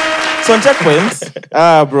 Yeah. So on checkpoint,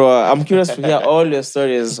 bro, I'm curious to hear all your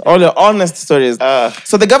stories, all your honest stories.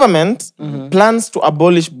 So the government plans to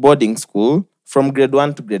abolish boarding school from grade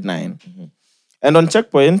 1 to grade 9. And on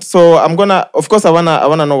checkpoint, so I'm gonna, of course, I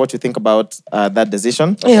wanna know what you think about that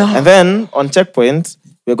decision. Yeah. And then on checkpoint,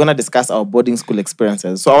 we're gonna discuss our boarding school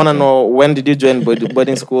experiences. So I wanna know, when did you join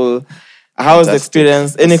boarding school? How was the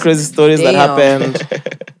experience? Any crazy stories that happened?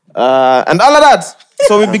 And all of that.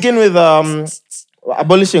 So we begin with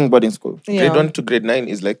abolishing boarding school. Yeah. Grade 1 to grade 9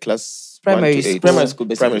 is like class Primary 1 to 8. school. Primary school,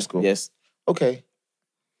 basically. Primary school. Yes. Okay.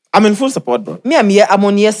 I'm in full support, bro. Me, I'm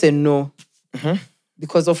on yes and no.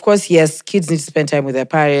 Because of course, yes, kids need to spend time with their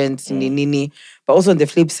parents, nini. But also on the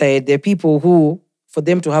flip side, there are people who, for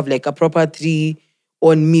them to have like a proper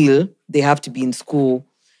 3-on meal, they have to be in school.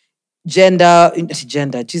 Gender,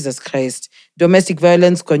 Jesus Christ. Domestic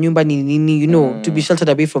violence, kwa nyumba nini, you know, to be sheltered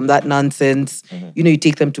away from that nonsense. You know, you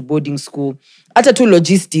take them to boarding school. Ata tu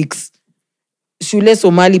logistics. Shule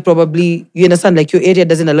Somali probably, you understand, like your area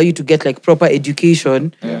doesn't allow you to get like proper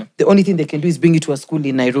education. The only thing they can do is bring you to a school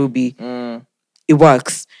in Nairobi. It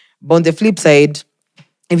works. But on the flip side,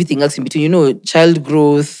 everything else in between, you know, child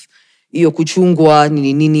growth, iyo kuchungwa,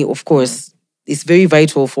 nini, of course, it's very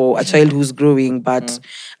vital for a child who's growing. But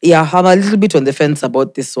yeah, I'm a little bit on the fence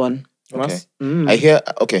about this one. Okay. I hear,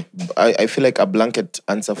 okay, I feel like a blanket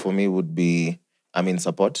answer for me would be, I'm in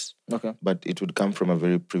support. Okay. But it would come from a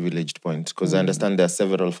very privileged point, because I understand there are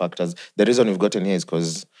several factors. The reason we've gotten here is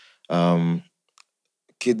because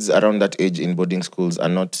kids around that age in boarding schools are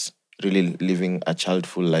not really living a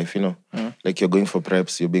childful life, you know. Like you're going for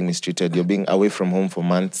preps, you're being mistreated, you're being away from home for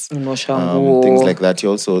months, things like that. You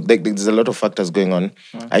also, there's a lot of factors going on.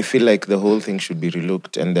 I feel like the whole thing should be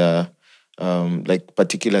relooked, and there are like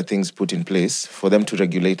particular things put in place for them to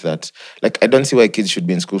regulate that. Like, I don't see why kids should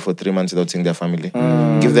be in school for 3 months without seeing their family.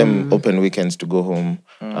 Give them open weekends to go home.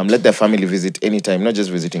 Let their family visit anytime, not just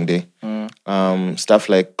visiting day. Stuff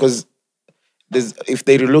like, because if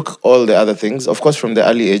they relook all the other things, of course, from the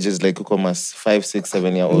early ages, like Ukomas, 5, 6,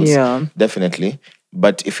 7 year olds, definitely.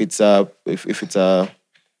 But if it's a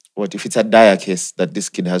dire case that this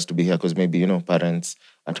kid has to be here because maybe, you know, parents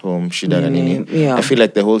at home, shida and nini, I feel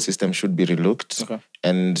like the whole system should be relooked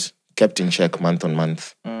and kept in check month on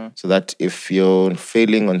month, so that if you're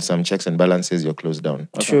failing on some checks and balances, you're closed down.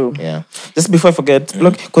 True. Yeah. Just before I forget,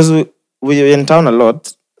 look, because we're in town a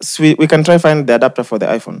lot, so we can try find the adapter for the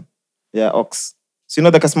iPhone. Yeah, aux. So you know,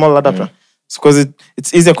 like a small adapter. Because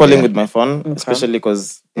it's easier calling with my phone, especially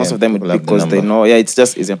because most of them would pick because they know. Yeah, it's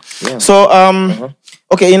just easier. Yeah. So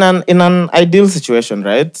okay, in an ideal situation,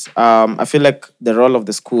 right? I feel like the role of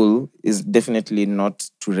the school is definitely not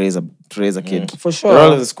to raise a kid. For sure. The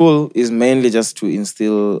role of the school is mainly just to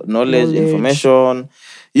instill knowledge, information,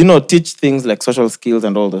 you know, teach things like social skills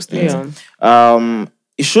and all those things. Yeah.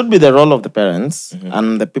 It should be the role of the parents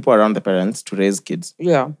and the people around the parents to raise kids.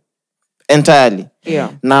 Yeah. Entirely.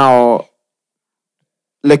 Yeah. Now,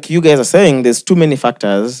 like you guys are saying, there's too many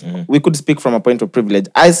factors. We could speak from a point of privilege.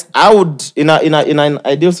 I would, in an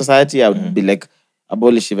ideal society, I would be like,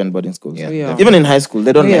 abolish even boarding schools. Yeah. Even in high school,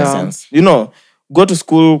 they don't make sense. You know, go to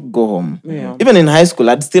school, go home. Yeah. Even in high school,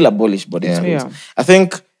 I'd still abolish boarding schools. Yeah. I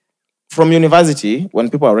think from university, when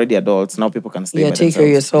people are already adults, now people can stay by take care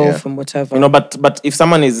of themselves. yourself and whatever. You know, but if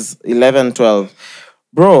someone is 11, 12,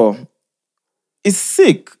 bro, it's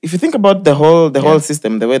sick. If you think about the whole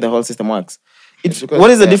system, the way the whole system works. What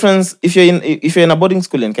is the difference if you're in a boarding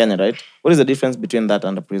school in Kenya, right? What is the difference between that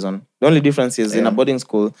and a prison? The only difference is in a boarding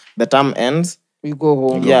school, the term ends. You go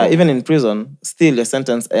home. Yeah, even in prison, still your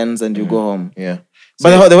sentence ends and you go home. Yeah.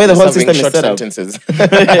 But the way the whole system is short set up. sentences.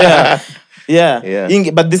 Yeah.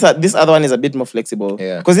 But this other one is a bit more flexible.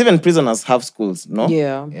 Yeah. Because even prisoners have schools, no?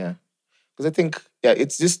 Yeah. Yeah. Because I think,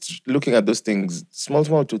 it's just looking at those things,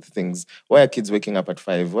 small tooth things. Why are kids waking up at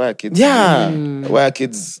 5? Why are kids why are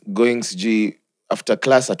kids going after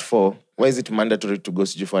class at 4? Why is it mandatory to go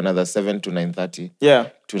for another 7 to 9:30? Yeah.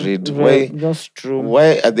 To read? Right. That's true.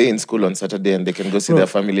 Why are they in school on Saturday and they can go see their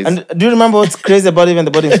families? And do you remember what's crazy about even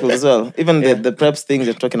the boarding schools as well? Even the preps things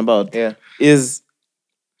you're talking about. Yeah. Is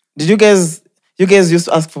did you guys used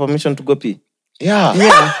to ask for permission to go pee? Yeah.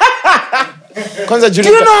 Do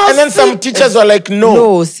you know and then some teachers were like, no.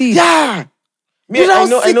 No, see. Yeah.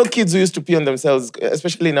 I know kids who used to pee on themselves,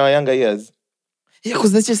 especially in our younger years. Yeah,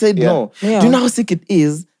 because the teacher said no. Yeah. Do you know how sick it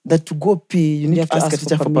is that to go pee, you need to ask a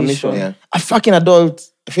teacher for permission? Yeah. A fucking adult.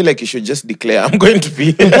 I feel like you should just declare, I'm going to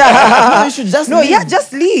pee. You should just leave.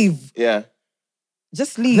 Just leave. Yeah.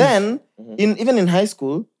 Just leave. Then, even in high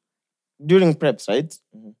school, during preps, right?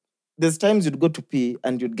 There's times you'd go to pee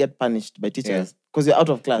and you'd get punished by teachers because you're out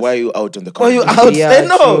of class. Why are you out on the Why are corridor? you out? Yeah, I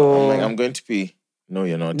know. true. I'm going to pee. No,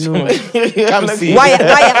 you're not. No. Come see. Why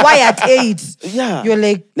at 8? Yeah. You're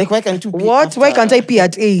like why can't you pee what? after? Why can't I pee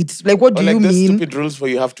at 8? Like, what do you those mean? stupid rules where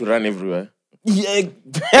you have to run everywhere. Yeah.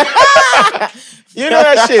 You know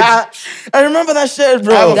that shit. I remember that shit, I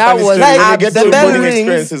bro. have a That funny was story. When you absolute- get The to bell boarding rings.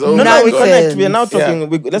 experiences. No, we Nonsense. connect. We are now talking. Yeah.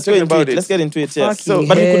 Let's Talking go into about it. it. Let's get into it. Yes. Fucking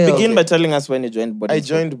But we could hell. begin by telling us when you joined boarding. I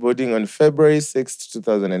joined boarding on February 6th,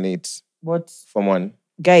 2008. What? Form 1.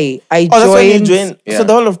 Guy, I Oh, that's when you joined. joined. Yeah. So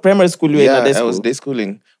the whole of primary school you were in a day I school. was day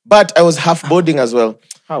schooling. But I was half boarding as well.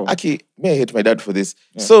 How? Aki, may I hate my dad for this?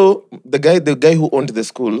 So the guy who owned the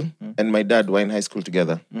school and my dad were in high school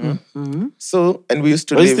together. So, and we used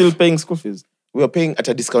to Were you live, still paying school fees? we were paying at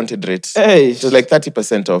a discounted rate. Hey. It was like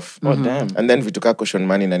 30% off. Oh, damn. And then we took our caution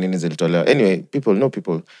money na nini zilitolewa. Anyway,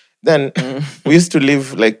 people. Then we used to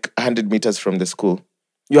live like 100 meters from the school.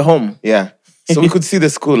 You're home. Yeah. So we could see the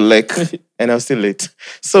school, like, and I was still late.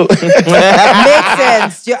 So, Makes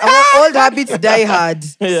sense. Your old habits die hard.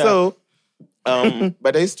 Yeah. so,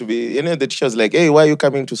 but I used to be, the teacher was like, hey, why are you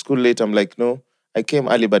coming to school late? I'm like, no, I came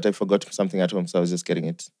early, but I forgot something at home. So I was just getting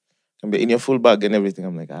it. In your full bag and everything.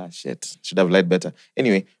 I'm like, shit, should have lied better.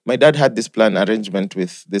 Anyway, my dad had this plan arrangement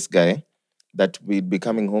with this guy that we'd be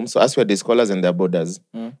coming home. So as we are day scholars and their boarders,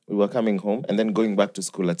 we were coming home and then going back to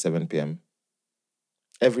school at 7 p.m.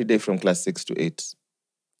 Every day from class 6 to 8.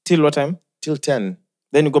 Till what time? Till 10.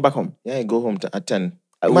 Then you go back home. Yeah, I go home at 10.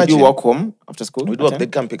 Would you walk home after school? We'd walk.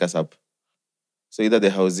 They'd come pick us up. So either the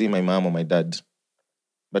housey, my mom, or my dad.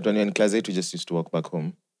 But when we were in class 8, we just used to walk back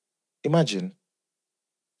home. Imagine.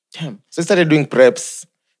 Damn. So I started doing preps.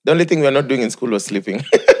 The only thing we were not doing in school was sleeping.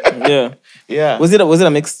 Yeah. Yeah. Was it a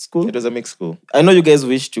mixed school? It was a mixed school. I know you guys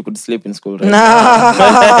wished you could sleep in school, right?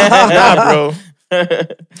 Nah, bro.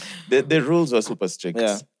 The rules were super strict.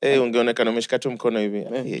 Yeah. Hey, ungeonekana umeshika tu mkono hivi.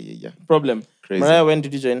 Yeah. Problem. Crazy. Mariah, when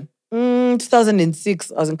did you join?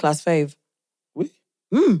 2006, I was in class 5. Oui?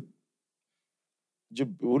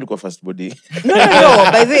 Ulikuwa first body. No.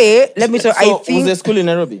 By the way, let me tell you, So, I think... was there school in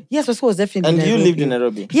Nairobi? Yes, my school was definitely And in you Nairobi. lived in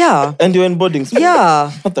Nairobi? Yeah. And you were in boarding school? Yeah.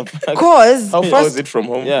 What the fuck? Because How far was it from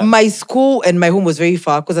home? Yeah. my school and my home was very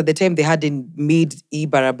far because at the time they hadn't made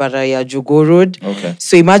Barabara ya Jogo Road. Okay.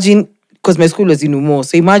 So imagine, because my school was in Umo,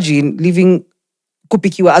 so imagine leaving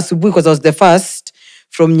kupikiwa asubuhi because I was the first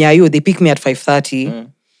from Nyayo. They picked me at 5:30.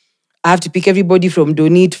 I have to pick everybody from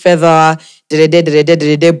Donit, Feather,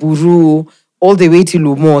 Buru, all the way to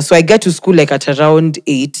Umo. So I get to school like at around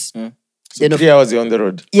 8. So 3 hours you're on the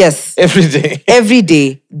road. Yes. Every day. Every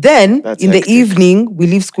day. Then, That's in hectic. the evening, we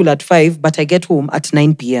leave school at 5, but I get home at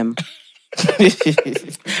 9 p.m. I'm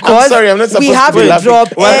sorry, I'm not supposed we have to be to laughing. drop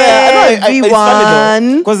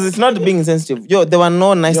everyone. Because it's not being insensitive. There were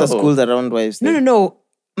no nicer schools around where you stay. No.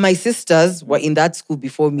 My sisters were in that school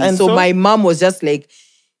before me. And So so? my mom was just like,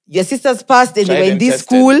 your sisters passed and they Tried were in and this tested.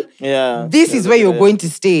 school. Yeah. This is where you're going to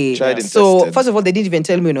stay. Tried and So, tested. first of all, they didn't even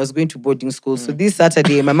tell me when I was going to boarding school. So this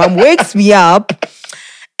Saturday, my mom wakes me up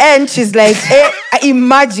and she's like,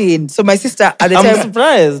 imagine. So my sister at the I'm time,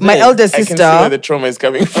 surprised. my yeah. elder I can see sister where the trauma is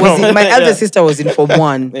coming from. my elder Yeah. sister was in Form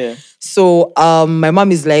 1. Yeah. So my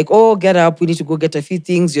mom is like, oh, get up. We need to go get a few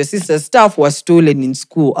things. Your sister's stuff was stolen in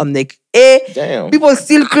school. I'm like, Damn. people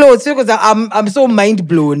steal clothes because I'm so mind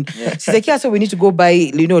blown. She's like, yeah, so we need to go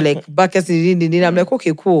buy, like buckets. I'm like,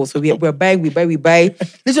 okay, cool. So we're buying, we buy.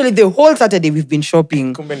 Literally the whole Saturday we've been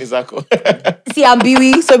shopping. Kumbe ni zako. See, I'm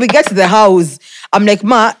Biwi. So we get to the house. I'm like,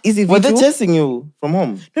 Ma, is it Were they Vitu? chasing you from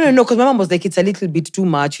home? No, because my mom was like, it's a little bit too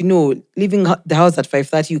much. Leaving the house at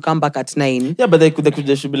 5:30, you come back at 9. Yeah, but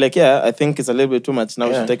they should be like, yeah, I think it's a little bit too much. Now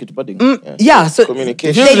we should take you to boarding. Yeah, so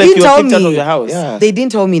Communication. Feels they like didn't you were tell kicked out of me. your house. Yeah. They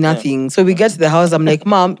didn't tell me nothing. So we get to the house. I'm like,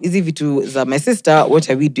 Mom, is it Vitu? Is that my sister? What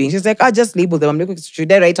are we doing? She's like, just label them. I'm like,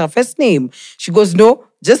 should I write her first name? She goes, no,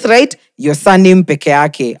 just write your surname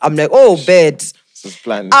pekeake. I'm like, oh, bet. This is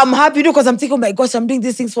planned. I'm happy because I'm thinking, oh my gosh, I'm doing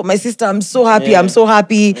these things for my sister. I'm so happy. Yeah. I'm so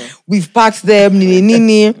happy. We've packed them.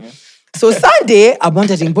 Nini. So Sunday, I'm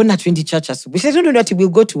wondering, Bona 20 churches. We said, no, we'll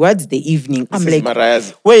go towards the evening. I'm This is like,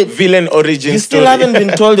 Mariah's Wait, villain origin You still story. haven't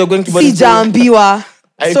been told you're going to boarding school? Sijambiwa.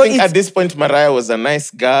 I So think it's- at this point Mariah was a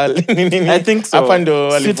nice girl. I think so. Hapa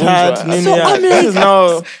ndo Sweetheart, alivunjwa. nini, So yeah. I'm This like, is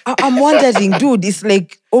now... I'm wondering, dude, it's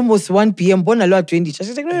like almost 1 p.m. Bona loa 20.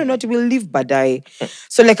 She's like, no, we'll leave Badai.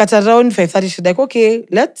 So like at around 5:30, she's like, okay,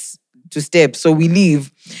 let's to step. So we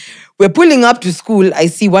leave. We're pulling up to school. I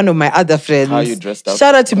see one of my other friends. How you dressed up?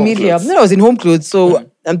 Shout out to Home Miriam. clothes. No, I was in home clothes. So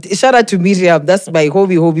shout out to Miriam. That's my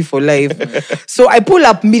hobby for life. So I pull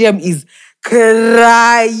up. Miriam is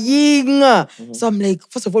crying. So I'm like,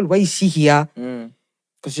 first of all, why is she here?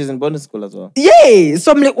 Because she's in boarding school as well. Yay!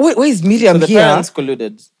 So I'm like, why is Miriam So the here? parents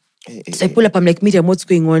colluded. So I pull up, I'm like, Miriam, what's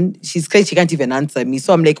going on? She's crazy, she can't even answer me.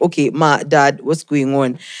 So I'm like, okay, Ma, Dad, what's going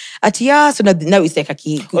on? So now it's like a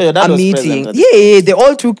meeting. Yeah, they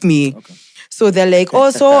all took me. Okay. So they're like,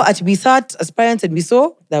 also, we sat as parents and we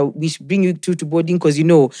saw that we should bring you two to boarding because,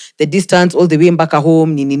 the distance all the way back at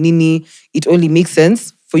home, nini, it only makes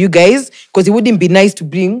sense for you guys because it wouldn't be nice to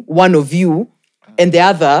bring one of you and the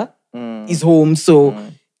other is home. So...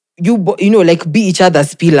 You like be each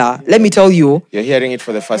other's pillar. Let me tell you. You're hearing it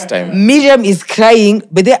for the first time. Miriam is crying,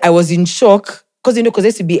 but then I was in shock because I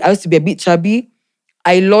used to be a bit chubby.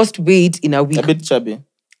 I lost weight in a week. A bit chubby.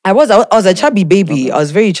 I was a chubby baby. Okay. I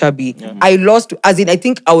was very chubby. Yeah. I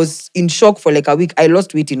think I was in shock for like a week. I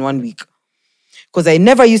lost weight in 1 week because I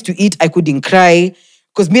never used to eat. I couldn't cry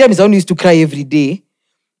because Miriam is the one who used to cry every day.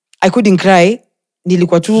 I couldn't cry.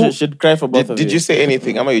 She'd cry for both of you. Did you say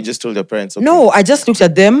anything? Ama, you just told your parents? Okay. No, I just looked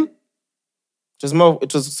at them.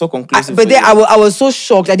 It was so conclusive. But then I was so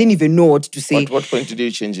shocked. I didn't even know what to say. At what point did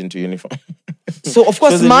you change into uniform? So, of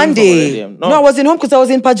course, Monday. No, I was in home because I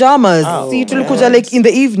was in pajamas. See, like in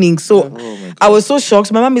the evening. So, I was so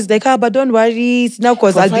shocked. My mom is like, but don't worry. It's now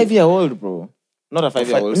because I'll be... 5-year-old, bro. Not a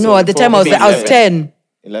 5-year-old. No, at the time I was 10.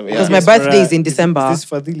 11. Because my birthday is in December. Is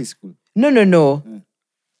this Fadhili school? No.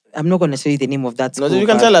 I'm not going to tell you the name of that school. No, you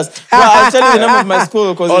can tell us. Well, I'll tell you the name of my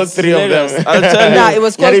school because all three hilarious. Of them. I'll tell you. Nah, it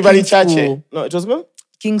was called King School. No, it was called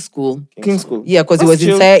King's School. King's School. Yeah, because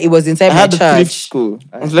it was inside my church. I had the thrift school.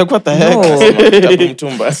 I was like, what the heck?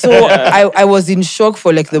 No. So I was in shock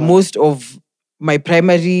for like the most of my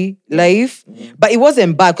primary life. But it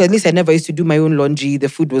wasn't bad because at least I never used to do my own laundry. The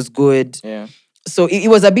food was good. Yeah. So it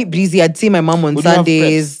was a bit breezy. I'd see my mom on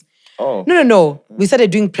Sundays. Oh. No. We started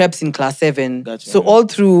doing preps in class 7. Gotcha. So all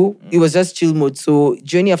through, it was just chill mode. So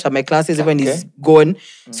journey after my classes, everyone is gone.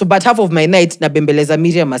 So but half of my night, na bembeleza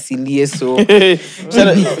Miriam asilie. So shout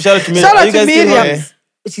out to Miriam. Shout out to Miriam.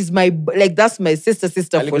 She's that's my sister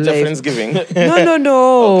for life. Friendsgiving.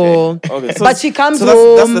 No. Okay. But she comes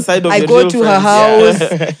home. That's the side of I go to her house.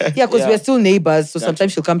 Yeah, because we're still neighbors. So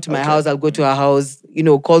sometimes she'll come to my house. I'll go to her house.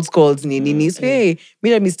 Calls, nini. So hey,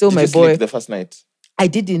 Miriam is still my boy. Did you sleep the first night? I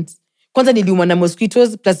didn't. Kwanza niliumwa na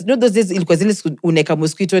mosquitoes plus those days ilikuwa zile uneka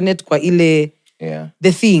mosquito net kwa ile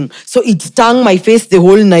the thing. So it stung my face the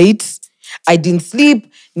whole night. I didn't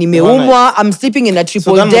sleep. Nimeumwa. I'm sleeping in a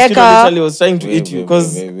triple decker. So literally was trying to eat you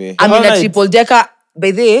because I'm in a triple decker.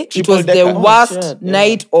 By the way, it was the worst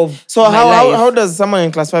night of so my life. How does someone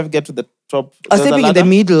in class 5 get to the top? I was sleeping in the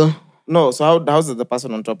middle. No, so how does the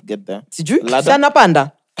person on top get there? Sijui? Sana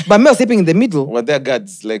panda. But me was sleeping in the middle. Were there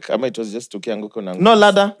guards? Like, it was just Tukianguko Nangu. No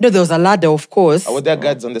ladder? No, there was a ladder, of course. Were there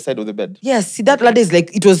guards on the side of the bed? Yes, see, that ladder is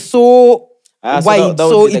like, it was so wide,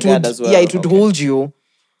 so it would, well. it would hold you.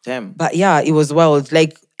 Damn. But yeah, it was wild.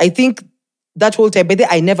 Like, I think that whole time, but then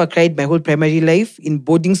I never cried my whole primary life in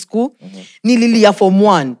boarding school. Nililia Form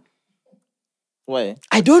 1. Why?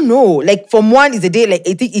 I don't know. Like, Form 1 is a day, like,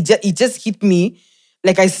 I think it just hit me.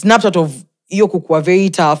 Like, I snapped out of Yokoku were very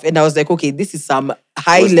tough, and I was like, okay, this is some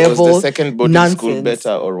high level. Was the second boarding nonsense. School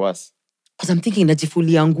better or worse? Because I'm thinking,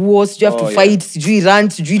 najifulia nguo, you have to fight, sijui run,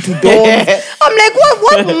 sijui to dogs. I'm like,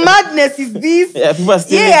 what madness is this? Yeah, people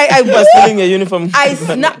are stealing your uniform. I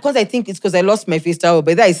snapped, because I think it's because I lost my face towel,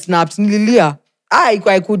 but then I snapped. Nililia. I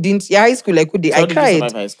couldn't. Yeah, high school, I couldn't. So I cried. How did you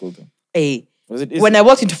survive high school then? Hey. Was it easy? When I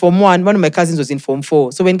walked into Form 1, one of my cousins was in Form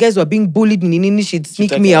 4. So when guys were being bullied, she'd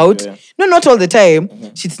sneak me out. Yeah. No, not all the time.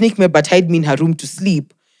 She'd sneak me, but hide me in her room to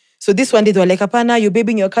sleep. So this one day, they were like, Apana, you're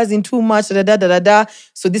babying your cousin too much, da.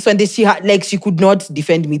 So this one day, she could not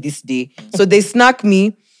defend me this day. So they snack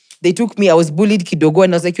me. They took me. I was bullied kidogo.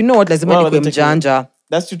 And I was like, you know what? Lazima nikwe mjanja.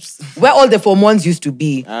 That's just... Where all the Form 1s used to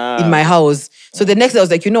be in my house. So the next day, I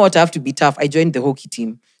was like, you know what? I have to be tough. I joined the hockey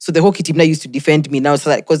team. So the hockey team now used to defend me now,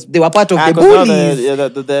 because they were part of the bullies. You're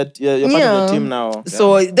part of the team now.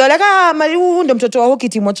 So they're like, Mariu, ndo mtoto wa hockey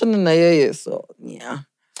team, wachana na yeye. So yeah.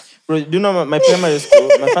 Bro, do you know my primary school?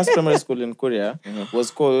 My first primary school in Korea was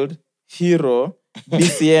called Hero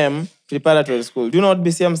BCM Preparatory School. Do you know what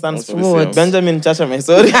BCM stands for? What? Benjamin Chachame,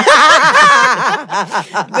 sorry.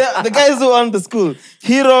 the guys who owned the school.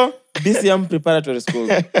 Hero BCM Preparatory School.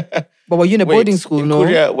 But were you in a boarding school? In no.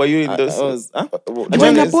 Korea, were you in those? I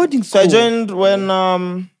joined a boarding school. So I joined when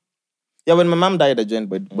when my mom died. I joined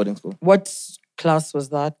boarding school. What class was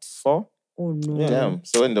that? 4. Oh no. Yeah. Damn.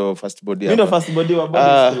 So in the first body. In the first body was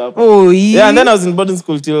boarding school. Oh yeah. Yeah, and then I was in boarding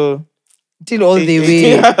school till all the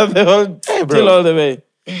way. Yeah, till all the way.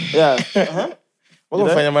 Yeah.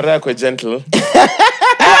 Wafanya Mariah kwa gentle.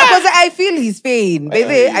 Because I feel his pain.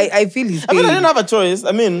 Baby, I feel his pain. I didn't have a choice.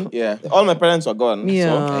 Yeah. All my parents were gone. Yeah.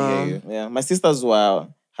 So, I hear you. Yeah. My sisters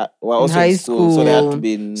had were also high in school, so they had to school.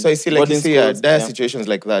 be in So I see, like, boarding schools. there are situations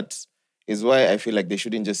like that. Is why I feel like they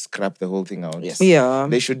shouldn't just scrap the whole thing out. Yes. Yeah.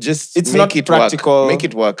 They should just It's make not it practical. work. Make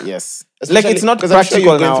it work. Yes. Especially, Like, it's not because I'm sure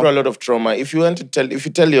practical you're going now. through a lot of trauma. If you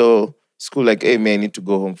tell your school, like, hey, I need to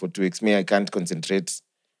go home for 2 weeks. I can't concentrate.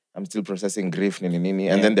 I'm still processing grief, and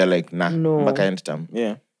then they're like, nah, No. back end time.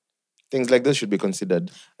 Yeah. Things like this should be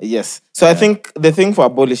considered. Yes. So I think the thing for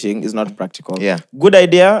abolishing is not practical. Yeah. Good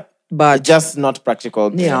idea, But just not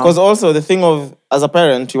practical. Yeah. Because also the thing of, as a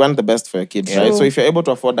parent, you want the best for your kids, right? True. So if you're able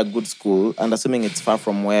to afford a good school, and assuming it's far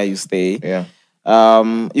from where you stay, Yeah.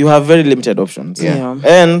 you have very limited options. Yeah.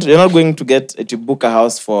 And you're not going to get to book a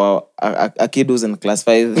house for a kid who's in class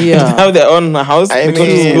 5 Yeah. to have their own house. I because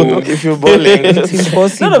it's mean, good. if you're bowling. it's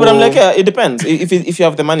impossible. No, but I'm like, it depends. If you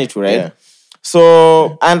have the money to, right? Yeah.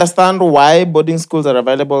 So I understand why boarding schools are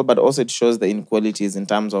available, but also it shows the inequalities in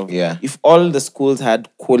terms of if all the schools had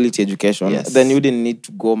quality education, then you didn't need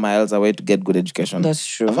to go miles away to get good education. That's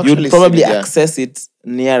true. You'd probably access it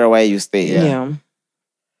near where you stay. Yeah.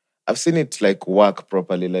 I've seen it like work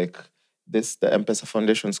properly, like the M-Pesa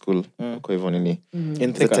Foundation School. In At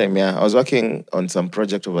the Thika. time, I was working on some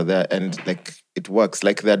project over there, and like it works.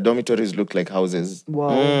 Like their dormitories look like houses.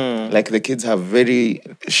 Wow. Like the kids have very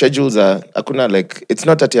schedules are akuna, like it's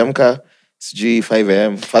not at Yamka, it's G 5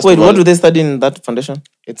 a.m. First Wait, of all, what do they study in that foundation?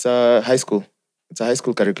 it's a high school. It's a high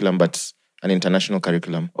school curriculum, but an international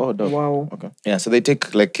curriculum. Oh, dope. Wow. Okay. Yeah, so they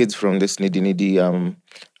take like kids from this needy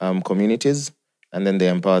communities, and then they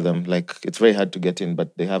empower them. Like it's very hard to get in,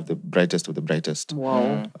 but they have the brightest of the brightest.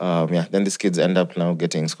 Wow. Then these kids end up now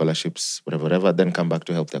getting scholarships, whatever, then come back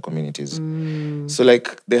to help their communities. So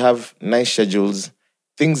like they have nice schedules.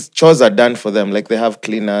 Chores are done for them. Like they have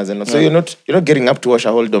cleaners, and so you're not getting up to wash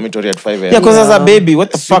a whole dormitory at 5 a.m. Yeah, because as a baby,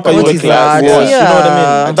 what the fuck are you What doing? is that? You know what I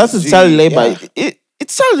Yeah. mean? And that's child labor.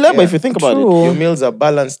 It's child labor if you think about it. Your meals are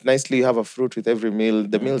balanced nicely. You have a fruit with every meal.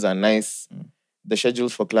 The meals are nice. The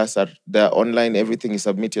schedules for class they're online. Everything, you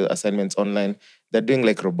submit your assignments online. They're doing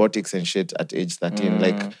like robotics and shit at age 13.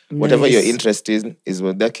 Like whatever your interest is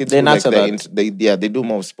what their kids They do, like nurture they do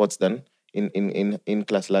more sports than in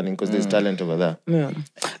class learning because there's talent over there. Yeah.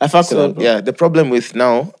 I fuck with that, bro. Yeah, the problem with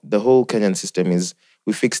now the whole Kenyan system is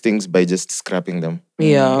we fix things by just scrapping them.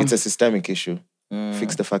 Yeah. It's a systemic issue.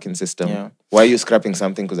 Fix the fucking system. Yeah. Why are you scrapping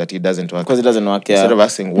something because it doesn't work? Because it doesn't work, Instead yeah. of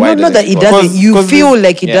asking why Not that it work? doesn't. You 'Cause feel there's-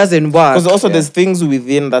 like it doesn't work. Because also there's things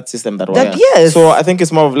within that system that work. Yes. So I think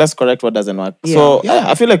it's more of less correct what doesn't work. Yeah. So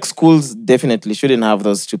I feel like schools definitely shouldn't have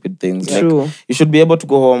those stupid things. True. Like, you should be able to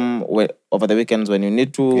go home over the weekends when you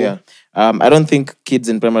need to. Yeah. I don't think kids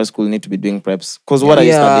in primary school need to be doing preps. Because what are you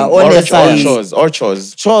Yeah, studying? honestly. Or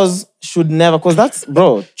chores. Chores should never, because that's,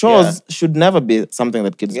 bro, chores should never be something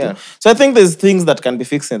that kids Yeah. do. So I think there's things that can be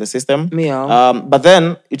fixed in the system. Yeah. But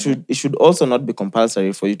then it should also not be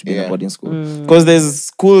compulsory for you to be in a Yeah. boarding school. Because there's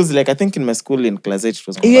schools, like I think in my school in class 8, it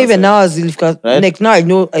was compulsory. Yeah, even now, as if, Right? like now, I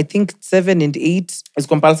know, I think 7 and 8. It's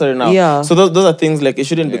compulsory now. Yeah. So those are things like it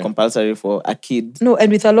shouldn't be compulsory for a kid. No,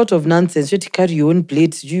 and with a lot of nonsense, you have to carry your own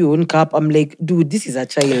plates, do your own cup. I'm like, dude, this is a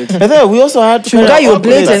child. But then we also had to Sugar carry your our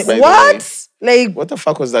plate plates. by and the what? Like, What the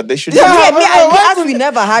fuck was that? They should. we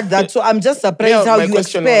never had that, so I'm just surprised how my you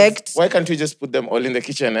question expect. was, why can't we just put them all in the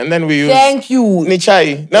kitchen and then we use Thank you. ni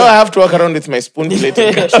chai? Now I have to walk around with my spoon plate.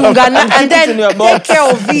 Chungana, and Keep it in then your take box. care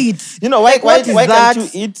of it. You know, why What is can't that? you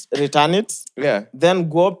eat, return it, Yeah. then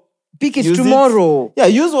go Pick it use tomorrow. Yeah,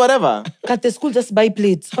 use whatever. Can't the school just buy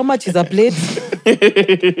plates? How much is a plate?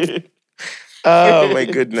 Oh my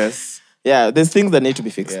goodness. Yeah, there's things that need to be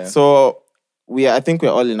fixed. Yeah. So I think we're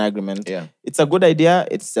all in agreement. Yeah. It's a good idea.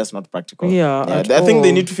 It's just not practical. Yeah, at I think they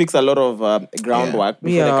all. need to fix a lot of groundwork before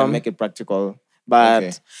they Yeah. can make it practical. But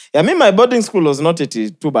Okay. I mean, my boarding school was not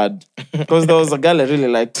too bad because there was a girl I really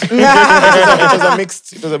liked. It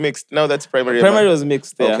was a mixed. Now that's primary. Primary was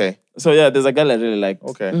mixed. Yeah. Okay. So yeah, there's a girl I really liked.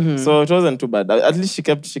 Okay. So it wasn't too bad. At least she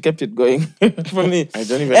kept it going for me. I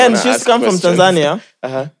don't even And wanna she's ask come from questions. Tanzania.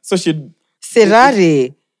 Uh-huh. So she'd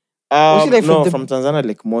Serare. Was she like no, from from Tanzania,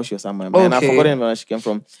 like Moshi or somewhere. Man, I've Okay. forgotten where she came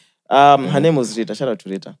from. Her name was Rita. Shout out to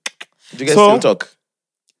Rita. Do you guys So- still talk?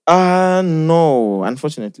 No,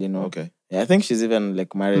 unfortunately, no. Okay. Yeah, I think she's even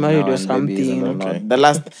like married Married now or and babies and something. whatnot. Okay.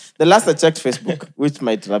 The last I checked Facebook, which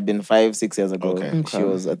might have been 5-6 years ago, Okay.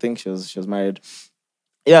 I think she was married.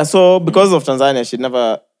 Yeah, so because of Tanzania, she'd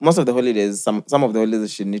never, most of the holidays, some of the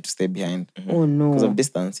holidays she'd need to stay behind Oh because no. of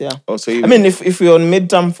distance. Yeah. Oh, so I mean, if we're on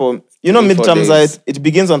midterm for, 3-4 midterms days. it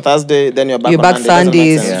begins on Thursday, then you're back You're on back Monday. Doesn't make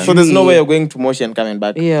Sundays, sense. yeah. So there's no way you're going to Moshi and coming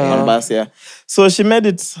back Yeah. on bus. Yeah. So she made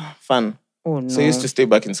it fun. Oh no. So you used to stay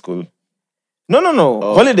back in school. No.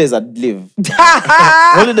 Oh. Holidays I'd leave.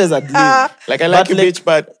 Holidays I'd leave. Like I like you, bitch,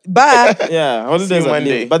 but yeah, holidays I'd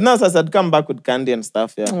leave. But now since I'd come back with candy and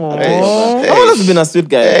stuff, yeah. Aww. I've always been a sweet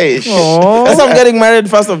guy. Hey. That's why I'm getting married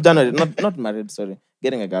 1st of January. Not married, sorry.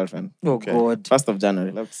 Getting a girlfriend. Oh, God. 1st of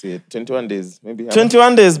January. Let's see it. 21 days. Maybe.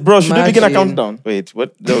 21 days, bro. Should we begin a countdown? Wait,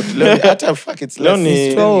 what? No, fuck, it's less.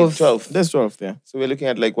 Lonely. 12. That's 12, yeah. So we're looking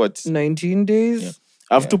at like what? 19 days. Yeah.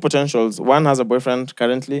 I have two potentials. One has a boyfriend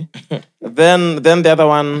currently. then the other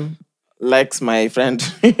one likes my friend.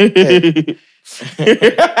 Those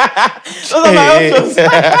are my options.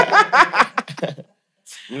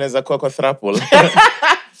 Mnaweza kuwa kwa throuple.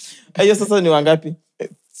 Hiyo sasa ni wangapi?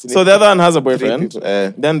 So the other one has a boyfriend.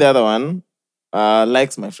 Then the other one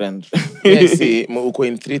likes my friend. Yeah, see, uko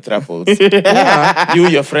in 3 throuples. Yeah. You,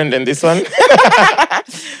 your friend, and this one.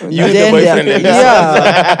 You, the boyfriend, and this one.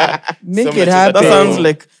 Make So it much happen.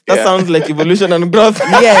 That sounds like evolution and growth.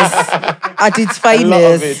 Yes, at its I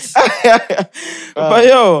love finest. it.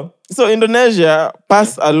 But so Indonesia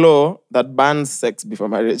passed a law that bans sex before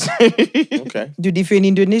marriage. Okay. Dude, if you're in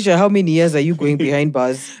Indonesia, how many years are you going behind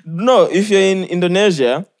bars? No, if you're in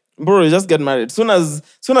Indonesia, bro, you just get married. Soon as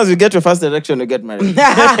you get your first erection, you get married. Me,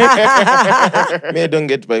 I don't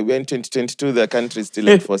get by. We're in 2022, the country is still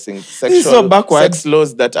enforcing so backwards. sex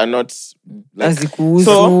laws that are not like.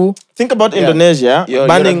 So think about Indonesia You're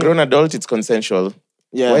banning. a grown adult, it's consensual.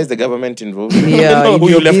 Yeah. Why is the government involved? Yeah, Who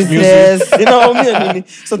your you left business.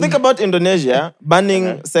 So think about Indonesia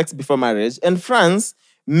banning sex before marriage and France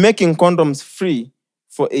making condoms free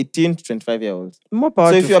for 18 to 25-year-olds. More power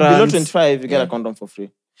So to if you're below France. 25, you get a condom for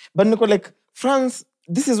free. But Nico, like France,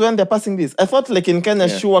 this is when they're passing this. I thought like in Kenya,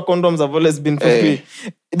 sure, condoms have always been for free.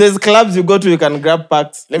 There's clubs you go to, you can grab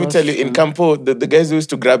packs. Let me tell you, in Campo, the guys who used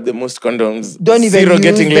to grab the most condoms, Don't even zero use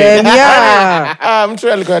getting them. laid. Yeah. I'm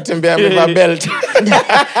trying to go at him with a belt,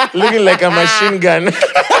 looking like a machine gun.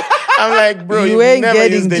 I'm like, bro, You ain't never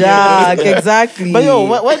getting used any of jack. those. Exactly. But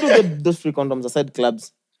why do you get those free condoms aside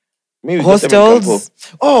clubs? Maybe get them in Campo. Hostels.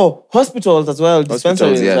 Oh, hospitals as well,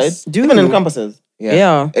 dispensaries, yes. right? Do. Even in campuses.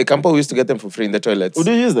 Yeah. At Campo, we used to get them for free in the toilets. Would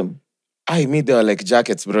you use them? I mean, they were like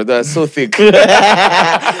jackets, bro. They were so thick.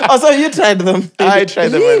 Oh, so you tried them? I tried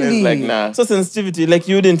them and it's Really? like, nah. So sensitivity, like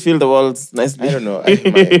you didn't feel the walls nicely. I don't know.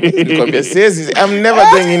 I'm never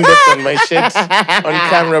going in depth on my shit on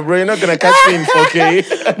camera, bro. You're not gonna catch me in 4K.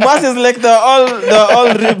 Mwass is like they're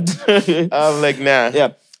all ribbed. I'm like, nah. Yeah.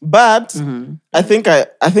 But I think I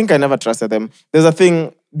never trusted them. There's a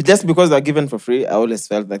thing, just because they're given for free, I always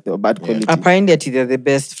felt like they were bad quality. Apparently, they're the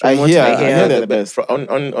best from I what hear. I I hear. hear they're the best. Kwa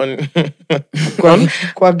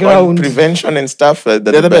On ground. prevention and stuff, they're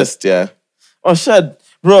the best, yeah. Oh shit,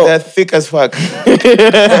 bro. They're thick as fuck. For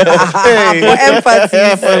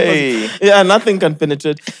emphasis. Hey. Yeah, nothing can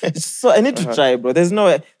penetrate. So I need to try, bro. There's no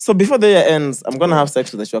way. So before the year ends, I'm gonna have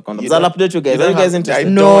sex with the sure condoms. I'll update you guys. Are you guys interested? I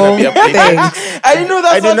don't No, wanna be updated. thanks. I didn't know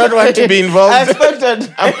that. I do not want to be involved. I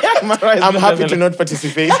expected. I'm happy to not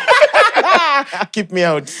participate. Keep me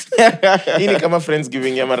out. Hii ni kama friends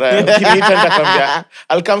giving ya Mariah. Ukiniita nitakwambia,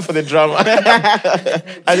 I'll come for the drama.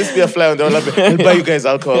 I'll just be a fly on the wall. I'll buy you guys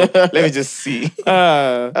alcohol. Let me just see.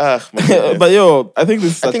 My goodness. But yo, I think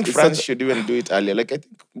I think France should even do it earlier. Like, I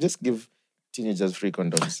think just give teenagers free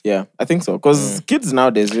condoms. Yeah, I think so. Because kids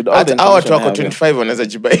nowadays, with all At the our information talk, I have, 25 wanaweza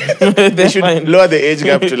jibai. They should lower the age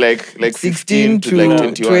gap to like 16 to like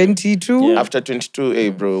 21. 22. Yeah. After 22, hey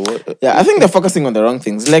bro. Yeah, I think they're focusing on the wrong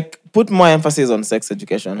things. Like, put more emphasis on sex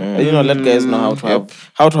education. You know, let guys know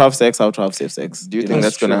how to have sex, how to have safe sex. Do you think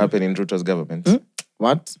that's going to happen in Ruto's government?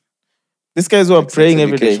 What? These guys who are praying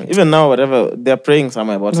every day, education. even now, whatever, they're praying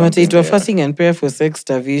somewhere about But something. it was fasting and prayer for sex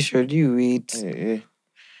starvation. You wait. Hey.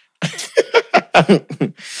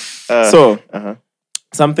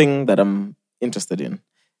 Something that I'm interested in.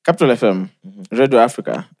 Capital FM, Radio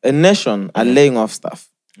Africa, a nation are laying off staff.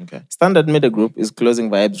 Okay. Standard Media Group is closing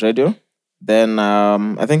Vibes Radio. Then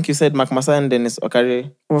I think you said Mark Massa and Dennis Okari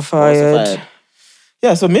We're also fired.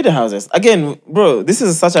 Yeah, so media houses. Again, bro, this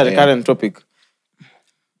is such a recurrent topic.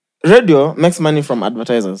 Radio makes money from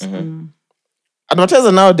advertisers.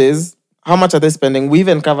 Advertisers nowadays, how much are they spending? We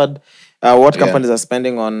even covered what companies are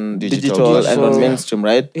spending on digital and on mainstream,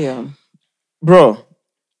 right? Yeah. Bro,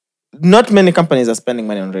 not many companies are spending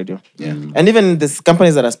money on radio. Yeah. And even these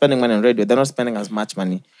companies that are spending money on radio, they're not spending as much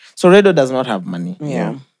money. So radio does not have money.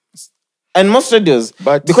 Yeah. And most radios,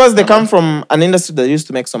 But because they come from an industry that used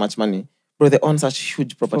to make so much money, bro, they own such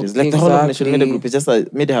huge properties. Like the whole of Nation Media Group is just a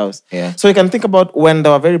media house. Yeah. So you can think about when they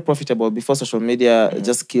were very profitable before social media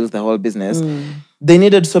just killed the whole business. They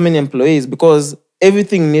needed so many employees because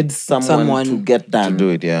everything needs someone to get done. To do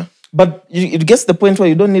it, yeah. But it gets to the point where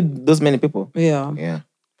you don't need those many people. Yeah. Yeah.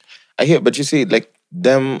 I hear, but you see, like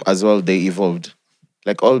them as well, they evolved.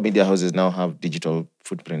 Like all media houses now have digital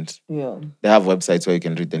footprints. Yeah. They have websites where you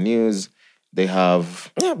can read the news. They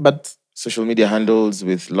have but social media handles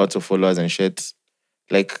with lots of followers and shit.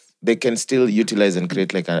 Like they can still utilize and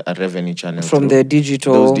create like a revenue channel from their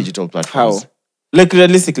digital those digital platforms. how? Like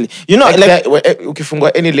realistically, like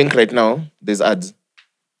ukifungua any link right now, there's ads.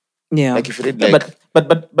 Yeah. Like if you read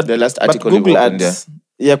but the last article Google you opened ads.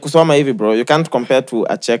 Yeah, kusoma hivi, bro. You can't compare to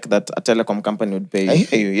a check that a telecom company would pay you. I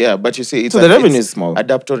hear you, yeah, but you see, So the revenue is small.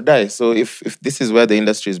 Adapt or die. So if this is where the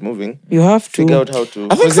industry is moving, you have to figure out how to.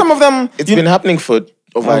 I think some of them It's been happening for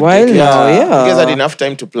over a while decade. now. Yeah. You guys had enough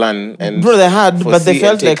time to plan and bro, they had, but they foresee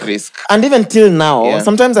felt and take like risk. And even till now, Yeah.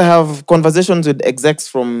 sometimes I have conversations with execs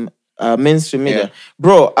from mainstream media. Yeah.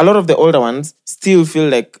 Bro, a lot of the older ones still feel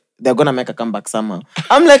like they're gonna make a comeback somehow.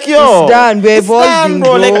 I'm like, yo, It's done. We're it's done, evolving,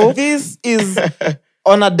 bro. bro. Like this is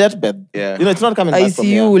on a deathbed. Yeah. It's not coming back from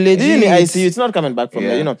here. ICU, legit. Even in ICU, it's not coming back from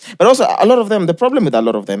Yeah. there, But also, a lot of them, the problem with a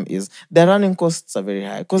lot of them is their running costs are very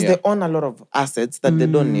high because Yeah. they own a lot of assets that they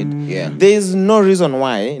don't need. Yeah. There is no reason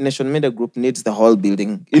why Nation Media Group needs the whole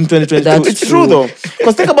building in 2022. That's It's true. true though.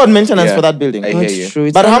 Because think about maintenance Yeah. for that building. I hear That's you. true.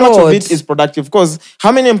 It's But a how much of lot. it is productive? Because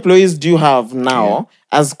how many employees do you have now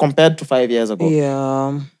as compared to 5 years ago?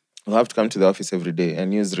 Yeah. You have to come to the office every day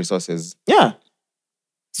and use resources. Yeah.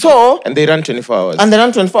 So, And they run 24 hours. and they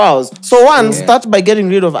run 24 hours. So one, Yeah. start by getting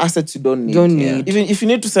rid of assets you don't need. Don't need. Even if you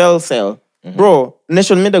need to sell. Bro,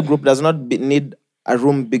 Nation Media Group does not need a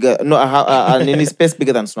room bigger, any space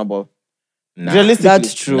bigger than Snowball. Nah. Realistically.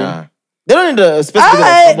 That's true. Nah. They don't need a space bigger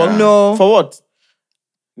than Snowball. No. For what?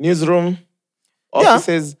 Newsroom, Yeah.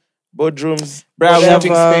 offices, boardrooms, Bro,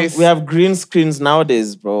 shooting space. we have green screens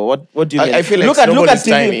nowadays, bro. What do you mean? I feel like look at Snowball is TV.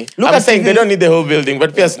 tiny. Look I'm at saying TV. they don't need the whole building,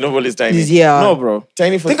 but PS Snowball is tiny. Yeah. No, bro.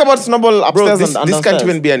 Tiny for... Think about Snowball upstairs Bro, this and can't downstairs.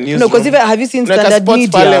 even be a newsroom. No, because even have you seen like a Standard sports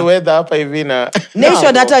pale Media? weather hapa hivi na...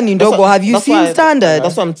 Nation bro. hata ni ndogo. Have you That's seen why- Standard?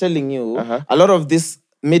 That's what I'm telling you. A lot of these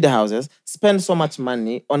media houses spend so much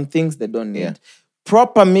money on things they don't need. Yeah.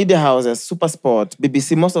 Proper media houses, Supersport,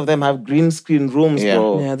 BBC, most of them have green screen rooms, Yeah.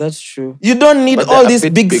 bro. Yeah, that's true. You don't need But all they're a these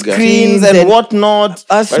bit big bigger. screens and whatnot.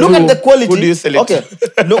 That's Look true. at the quality. Who do you sell it Okay,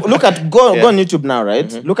 to? look at go Yeah. on YouTube now,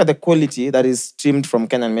 right? Look at the quality that is streamed from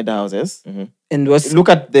Kenyan media houses. And what's Look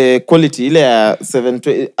at the quality.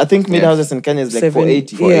 720. I think media houses in Kenya is like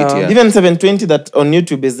 480. 480, yeah. Even 720 that on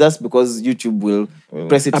YouTube is just because YouTube will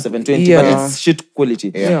press it to 720, but yeah. it's shit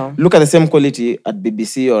quality. Yeah. Look at the same quality at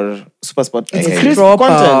BBC or Supersport. It's Yeah. crisp Proper.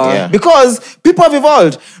 content. Yeah. Because people have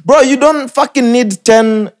evolved. Bro, you don't fucking need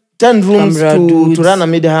 10 rooms Camera to dudes. run a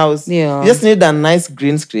media house. Yeah. You just need a nice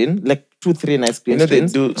green screen, like 2-3 nice green You know, they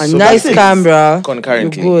screens. do a so nice many things camera?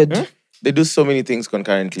 concurrently. You're good. They do so many things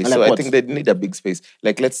concurrently. Like so I what? think they need a big space.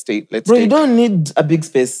 Like let's Bro, take... you don't need a big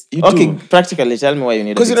space. You okay, do. practically, tell me why you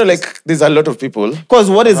need a Because big you know, space. like there's a lot of people.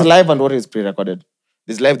 Because what is live and what is pre-recorded?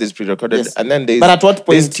 There's live, there's pre-recorded, Yes. and then there's... But at what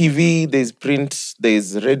There's point? TV, there's print,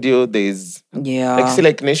 there's radio, there's... Yeah. Like, see,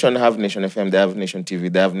 like Nation have Nation FM, they have Nation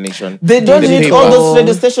TV, they have Nation... They don't They need pay all one. those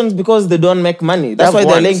radio stations because they don't make money. That's why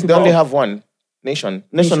they're laying They people only off. have one. Nation.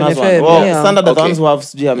 Nation has FM, one. Well, yeah. Standard are the Okay. ones who have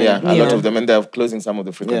sijui how many. Yeah, a lot of them, and they're closing some of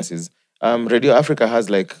the frequencies. Radio Africa has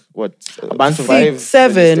like, what? A bunch of 5 6,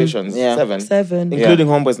 7. stations. Yeah. 7. Including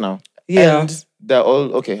Homeboys now. Yeah. And they're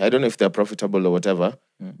all, okay, I don't know if they're profitable or whatever,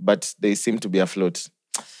 but they seem to be afloat.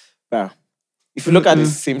 Yeah. If you look at They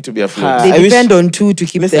this, seem to be afloat. They I wish- depend on two to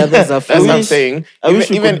keep the others That's what I'm afloat. saying. I wish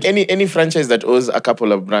we Even could- any franchise that owes a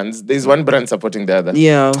couple of brands, there's one brand supporting the other.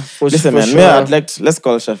 Yeah, for listen, for man, sure. me, I'd like to, let's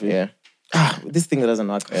call Shafi. Yeah. This thing doesn't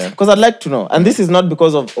work. Yeah. Because I'd like to know. And this is not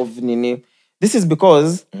because of Nini. This is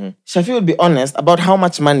because Shafi would be honest about how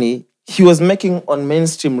much money he was making on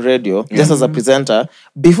mainstream radio just as a presenter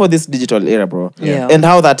before this digital era, bro. Yeah. And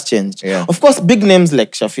how that changed. Yeah. Of course, big names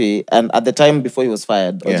like Shafi and at the time before he was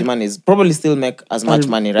fired, Yeah. Ojimanis probably still make as much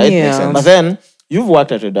money, right? yeah. Makes sense. But then you've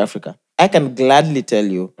worked at Radio Africa. I can gladly tell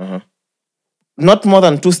you, not more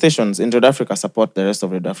than 2 stations in Radio Africa support the rest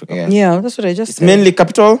of Radio Africa. Yeah. Yeah, that's what I just It's said. mainly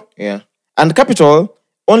Capital, Yeah. and Capital,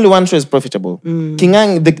 only one show is profitable.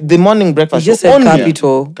 Kingang, the morning breakfast You just show, said only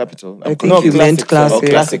Capital. Capital. I think No, you meant classic. classic.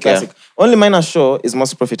 Oh, classic, Yeah. classic. Only minor show is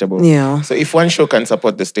most profitable. Yeah. So if one show can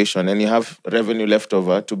support the station and you have revenue left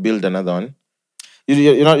over to build another one,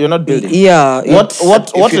 You're not building. Yeah. What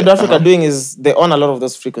if you- Radio Africa doing is they own a lot of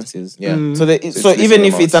those frequencies. Yeah. So it's even listen if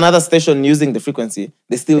amounts. it's another station using the frequency,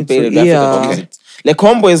 they still pay Radio yeah. Africa to use it. Like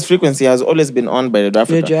Homeboy's frequency has always been owned by Radio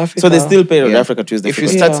Africa. Radio Africa. So they still pay Radio Yeah. Africa to use the if you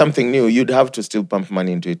frequency. start Yeah. something new, you'd have to still pump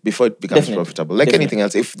money into it before it becomes Definitely. profitable. Like Definitely. anything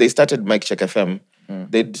else, if they started Mike Check FM,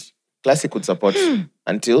 they'd Classic would support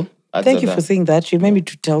until Thank you for saying that. Remind me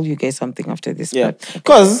to tell you guys something after this. Yeah,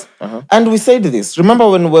 because and we said this. Remember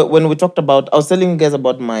when we talked about? I was telling you guys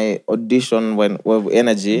about my audition when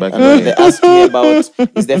Energy, and they asked me about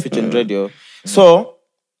is there future in radio. So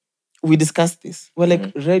we discussed this. We're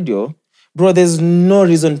like radio, bro. There's no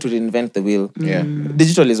reason to reinvent the wheel. Yeah,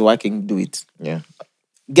 digital is working. Do it. Yeah,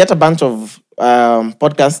 get a bunch of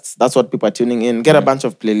podcasts. That's what people are tuning in. Get a bunch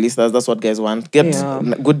of playlists. That's what guys want. Get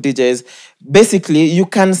good DJs. Basically, you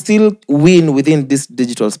can still win within this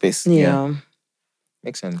digital space. Yeah.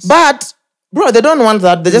 Makes sense. But, bro, they don't want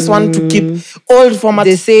that. They just want to keep old formats.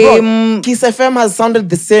 The same. Bro, Kiss FM has sounded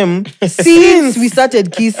the same since we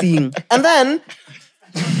started kissing. And then...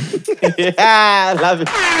 yeah, I love it.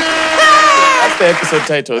 That's the episode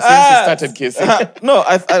title. Since we started kissing. No,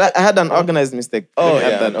 I had an organized mistake. Oh,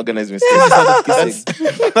 yeah, an organized mistake.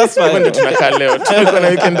 That's fine. When tunakaa leo, tunakuwa na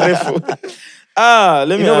weekend refu.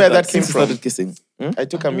 Let me know where that came from? Started kissing. I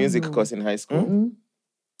took a music course in high school.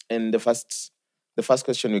 And the first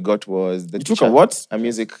question we got was the teacher. Took a what? A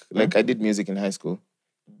music. Like I did music in high school.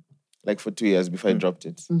 Like for 2 years before I dropped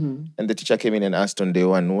it. And the teacher came in and asked on day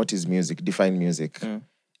one, what is music? Define music.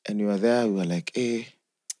 And we were there, we were like, hey,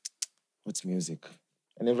 what's music?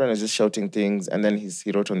 And everyone was just shouting things. And then he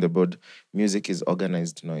wrote on the board, music is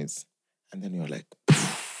organized noise. And then we were like,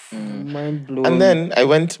 mind blown. And then I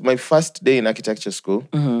went, my first day in architecture school,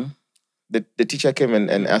 the teacher came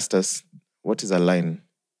and asked us, what is a line?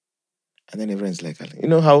 And then everyone's like, you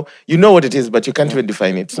know how, you know what it is, but you can't even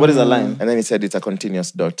define it. What is a line? And then he said it's a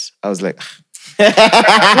continuous dot. I was like,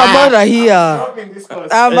 I'm out of here.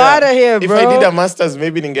 I'm out of here, bro. If I did a master's,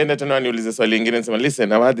 maybe ningeenda tena niulize swali lingine and say, listen,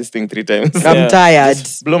 I've had this thing 3 times. I'm tired.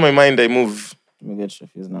 Just blow my mind, I move. Let me get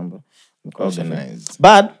Shafi's number. Organized.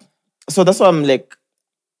 But, so that's why I'm like,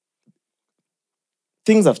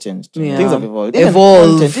 things have changed. Yeah. Things have evolved.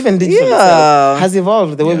 Even digital itself has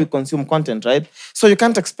evolved the way we consume content, right? So you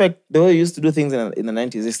can't expect the way you used to do things in the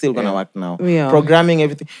 90s. It's still going to work now. Yeah. Programming,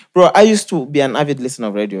 everything. Bro, I used to be an avid listener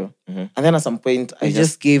of radio. And then at some point, I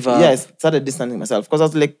just gave up. Yeah, I started distancing myself. Because I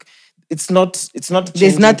was like, it's not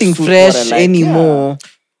there's nothing fresh anymore.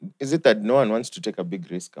 Yeah. Is it that no one wants to take a big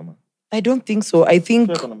risk, Kama? I don't think so. I think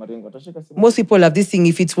most people have this thing.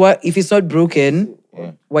 If it's not broken,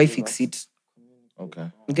 why fix it?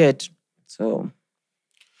 Okay. Good. So.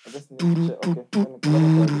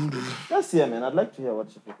 Let's hear, man. I'd like to hear what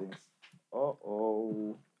Shafi thinks.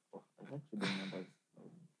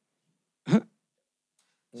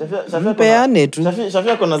 Mpeane tu. Shafi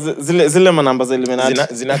akona zile manamba za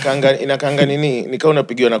Illuminati. Inakanga nini? Nika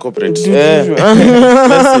unapigiwa na corporate.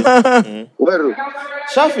 Where?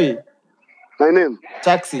 Shafi. My name?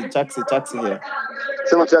 Chaxy here.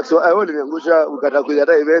 Sema Chaxy. Wewe niangusha ukata kuja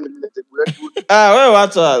hata event. Wewe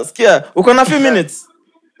wacha. Sikia, uko na few minutes.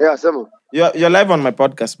 Yeah, sema. You're live on my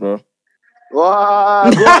podcast, bro.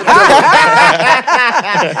 Wow.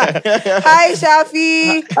 Hi,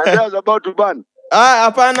 Shafi. I was about to ban.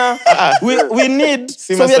 Apana. We need.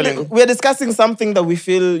 So we are discussing something that we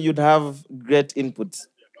feel you'd have great input.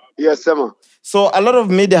 Yes, Sema. So a lot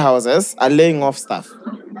of media houses are laying off staff.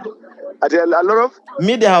 A lot of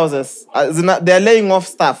media houses, they are laying off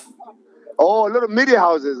staff. Oh, a lot of media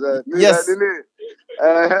houses. Yes.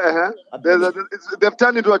 They've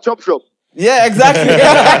turned into a chop shop. Yeah, exactly.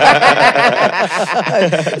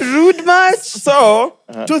 Rude much. So,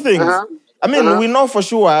 2 things. I mean, we know for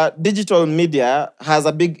sure digital media has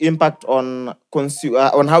a big impact on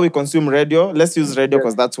how we consume radio. Let's use radio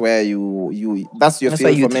because that's where that's your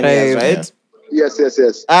field for many years, right? Yes.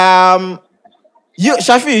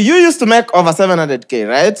 Shafi, you used to make over 700K,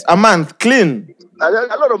 right? A month, clean. A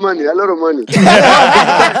lot of money. I love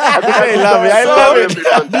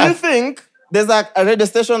it. Do you think there's a radio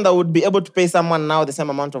station that would be able to pay someone now the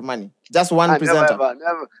same amount of money? Just one presenter.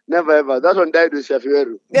 Never ever. That one died with Shafi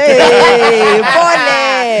Weru. Hey,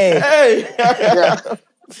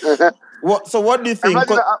 So what do you think?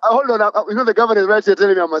 Imagine, hold on. You know the governor is right here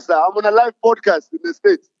telling me I'm on a live podcast in the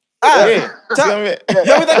States.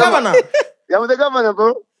 You're with the governor? Yeah, with the governor,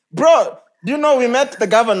 bro. Bro, do you know we met the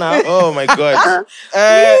governor? Oh my God.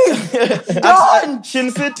 At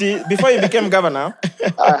Shin City, before he became governor.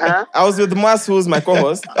 I was with Mwass, who's my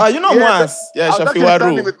co-host. You know Mwass? Yeah, I was Shafi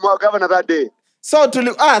standing with my governor that day. So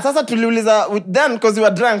sasa tuliuliza then because we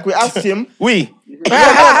were drunk, we asked him. I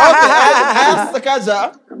asked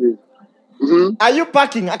Sakaja, are you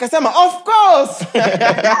parking? Akasema, of course.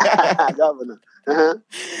 Governor.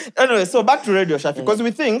 Anyway, so back to radio, Shafi, because we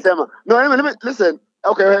think. No, let me listen.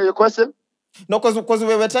 Okay, your question? No, because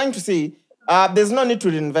we were trying to see, there's no need to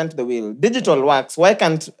reinvent the wheel. Digital works. Why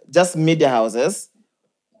can't just media houses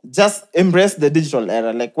just embrace the digital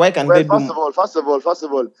era? Like, why can't they do? First of all,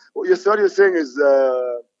 what you're saying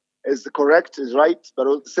is correct, is right, but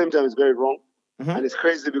at the same time, it's very wrong. And it's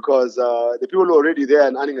crazy because the people who are already there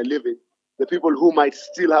and earning a living, the people who might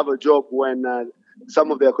still have a job when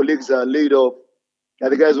some of their colleagues are laid off,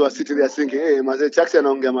 the guys who are sitting there thinking, hey, Chaxy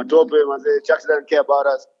anaongea matope, Chaxy doesn't care about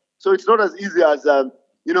us. So it's not as easy as,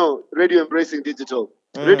 radio embracing digital.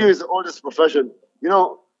 Radio is the oldest profession.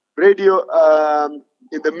 Radio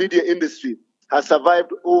in the media industry has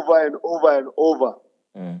survived over and over and over.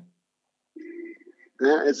 Yeah,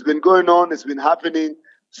 it's been going on, it's been happening.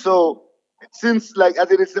 So since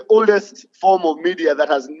it's the oldest form of media that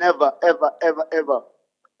has never, ever, ever, ever,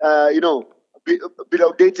 been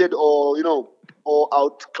outdated or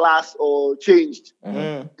outclassed or changed.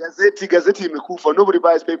 Gazeti imekufa. Nobody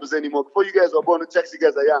buys papers anymore. Before you guys were born, Chaxy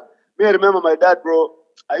guys are young. Me, I remember my dad, bro.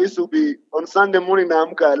 I used to be on Sunday morning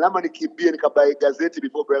naamka lama nikimbie nikabuy gazeti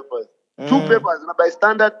before breakfast. 2 papers, by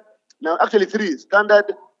Standard. Now actually 3.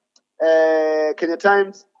 Standard, Kenya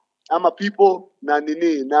Times, Ama People, na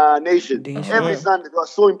Nation. Every Sunday, they were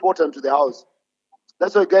so important to the house.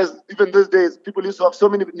 That's why, guys, even these days, people used to have so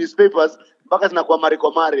many newspapers. Bakas na kwa mare.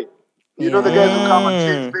 The guys who come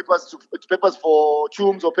and change papers for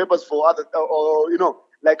chums or papers for other,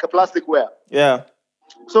 like a plasticware. Yeah.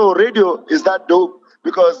 So radio is that dope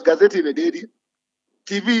because Gazeti Mededi,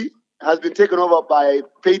 TV has been taken over by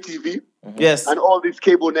pay TV. Yes. And all these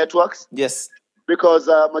cable networks. Yes. Because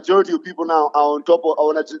majority of people now are on top of,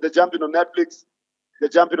 they're jumping on Netflix, they're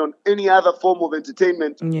jumping on any other form of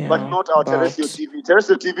entertainment, but not our terrestrial TV.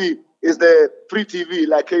 Terrestrial TV is the free TV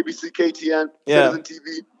like KBC, KTN, Citizen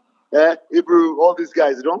TV, Hebrew, all these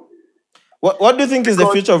guys, What do you think is the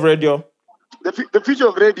future of radio? The future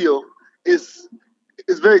of radio is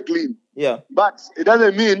very clean. Yeah. But it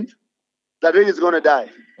doesn't mean that radio is going to die.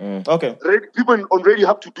 Okay. People on radio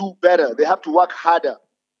have to do better. They have to work harder.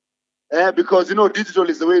 Because, digital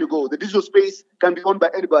is the way to go. The digital space can be owned by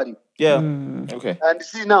anybody. Yeah. Okay. And you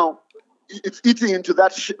see now, it's eating into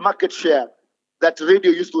that market share that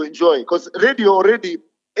radio used to enjoy. Because radio already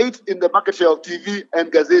ate in the market share of TV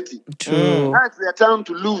and Gazeti. True. Now it's their time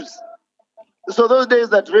to lose. So those days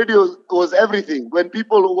that radio was everything, when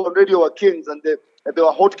people who were on radio were kings and they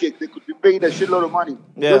were hotcake, they could be paid a shitload of money.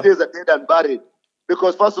 Yeah. Those days are dead and buried.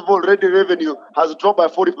 Because first of all, radio revenue has dropped by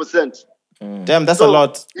 40%. Damn, that's a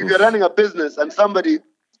lot. If you're running a business and somebody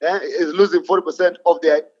is losing 40% of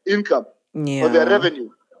their income or their revenue,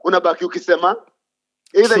 unabaki ukisema,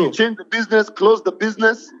 either you change the business, close the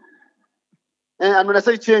business, and when I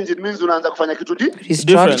say change, it means unaanza kufanya kitu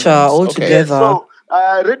restructure altogether. So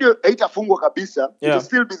radio haitafungwa kabisa. It will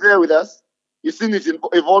still be there with us. You've seen it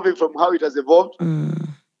evolving from how it has evolved.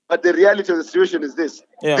 But the reality of the situation is this.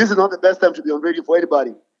 This is not the best time to be on radio for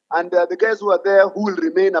anybody. And the guys who are there, who will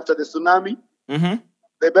remain after the tsunami,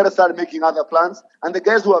 they better start making other plans. And the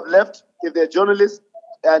guys who have left, if they're journalists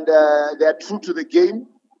and they're true to the game,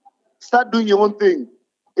 start doing your own thing.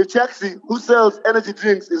 If Chaxy, who sells energy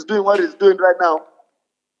drinks, is doing what he's doing right now,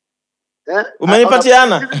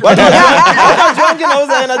 umenipatiana watu wengi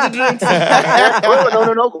nauza energy drinks.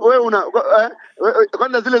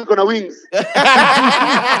 Kwani zile ziko na wings.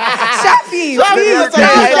 Shafi,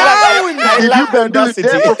 if you can do it,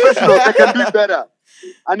 they're professionals, they can do it better.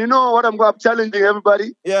 And you know what, I'm challenging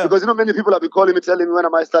everybody, because many people have been calling me, telling me when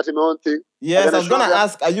am I starting my own thing. Yes, I was going to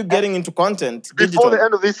ask, are you getting into content before the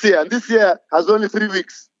end of this year? And this year has only 3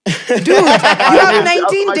 weeks. Dude, you have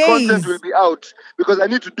 19 my days. Content will be out because I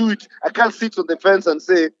need to do it. I can't sit on the fence and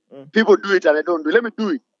say people do it and I don't do it. Let me do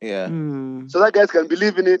it. Yeah. So that guys can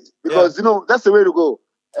believe in it because that's the way to go.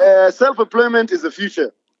 Self-employment is the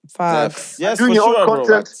future. Facts. Yes, doing for your sure, own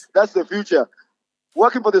content, that's the future.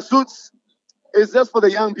 Working for the suits is just for the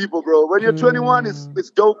young people, bro. When you're 21, it's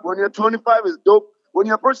dope. When you're 25, it's dope. When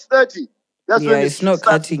you approach 30, that's when you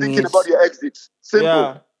start thinking about your exit. Simple.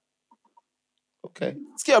 Yeah. Okay.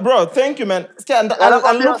 Skia, bro, thank you, man. Skia, and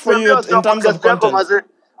I'll look for you in terms of content.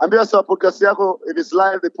 Ambia sa podcast yako, if it's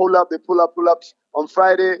live, they pull up on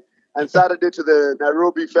Friday and Saturday to the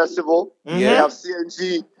Nairobi Festival. We have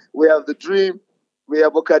CNG, we have The Dream, we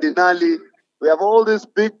have Okadinali, we have all these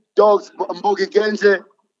big dogs, Mbogi Genje.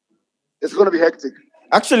 It's going to be hectic.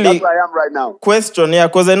 Actually, that's where I am right now. Question,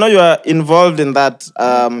 because I know you are involved in that.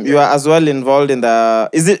 You are as well involved in the.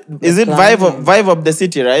 Is it Vibe of the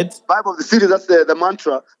City, right? Vibe of the City. That's the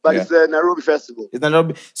mantra, but it's the Nairobi Festival. It's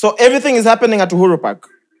Nairobi. So everything is happening at Uhuru Park.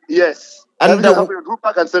 Yes, and happening at Uhuru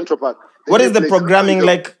Park and Central Park. What is the programming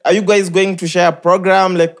like? Are you guys going to share a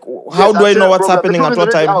program? Like, how do I know what's happening at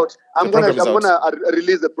what time? I'm gonna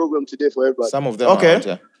release the program today for everybody. Some of them.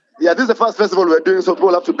 Okay. Yeah, this is the first festival we're doing, so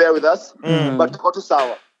people have to bear with us. But go to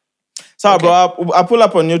Sawa. So, bro, I'll pull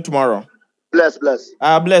up on you tomorrow. Bless.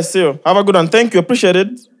 Bless you. Have a good one. Thank you. Appreciate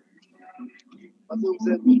it.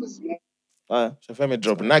 Shafemi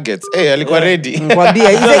drop nuggets. Hey, alikuwa ready.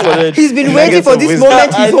 He's been waiting for this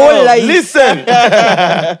moment his whole life. Listen.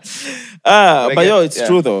 But it's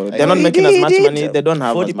true though. They're not making as much money. They don't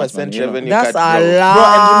have 40% revenue. That's cut, a bro. lot. Bro,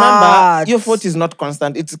 and remember, your 40 is not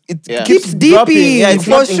constant. It keeps dipping. dropping. Yeah, it's For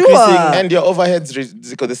not sure. increasing. And your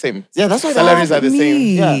overheads are the same. Yeah, that's why salaries are the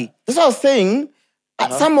same. Yeah, that's what I was saying.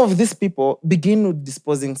 Some of these people begin with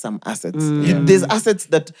disposing some assets. There's assets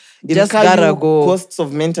that Just incur gotta you go. costs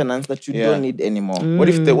of maintenance that you don't need anymore. What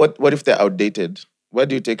if they're outdated? Why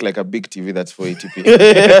do you take like a big TV that's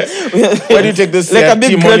 480p? Why do you take those like a CRT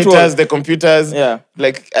big monitors, the computers? Yeah.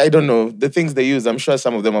 Like, I don't know. The things they use, I'm sure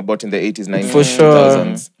some of them are bought in the 80s, 90s, For sure.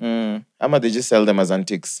 2000s. Ama they just sell them as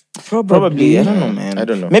antiques. Probably. I don't know, man. I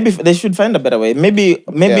don't know. Maybe they should find a better way. Maybe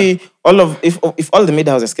if all the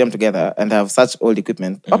media houses came together and have such old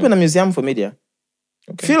equipment, open a museum for media.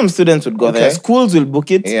 Okay. Film students would go there. Schools will book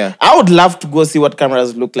it. Yeah. I would love to go see what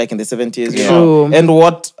cameras look like in the 70s. You know, and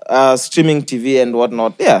what streaming TV and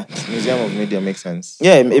whatnot. Yeah. Museum of Media makes sense.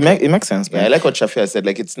 Yeah, it makes sense. Man. Yeah, I like what Shafia said.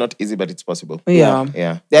 Like, it's not easy, but it's possible. Yeah.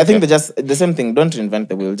 I think they just the same thing. Don't reinvent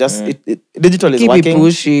the wheel. Just digital is Keep working. it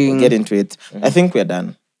pushing. Get into it. I think we're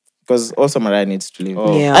done. Because also Mariah needs to leave.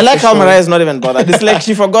 Yeah, I like how sure. Mariah is not even bothered. It's like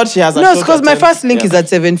she forgot she has a No, show it's because at my 10. first link is at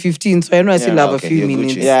 7:15, so I know I still have a few you're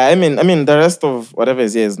minutes. Gucci. Yeah, I mean, the rest of whatever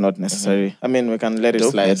is here is not necessary. I mean, we can let it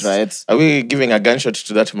slide, right? Are we giving a gunshot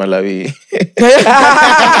to that Malawi? The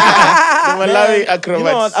Malawi acrobats. You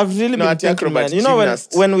know what? I've really been thinking, man. You know,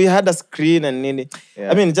 when we had a screen and nini,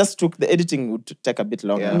 I mean, it just took the editing would take a bit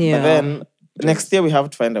longer. Yeah. But then next year we have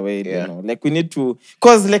to find a way. You know, like we need to,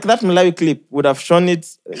 because like that Malawi clip would have shown it.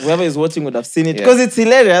 Whoever is watching would have seen it because it's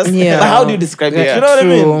hilarious. Yeah. But how do you describe it? Yeah, You know what I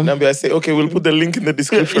mean? Nambi, I say, okay, we'll put the link in the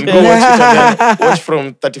description. Go watch it and then watch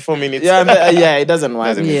from 34 minutes. Yeah, it doesn't work.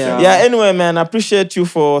 Doesn't make sense. Yeah. Anyway, man, I appreciate you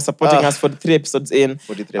for supporting us for the 3 episodes in.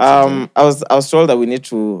 I was told that we need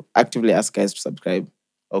to actively ask guys to subscribe.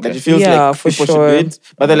 Okay. That it feels like people should do it.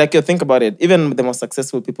 But they're like, think about it. Even the most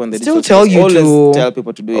successful people in the Still digital space tell you always to. tell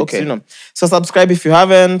people to do it. Okay. You know. So subscribe if you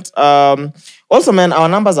haven't. Also, man, our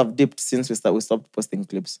numbers have dipped since we stopped posting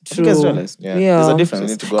clips. True. You guys realize? Yeah. There's a So we difference.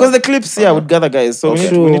 need to go Because the clips, would gather guys. So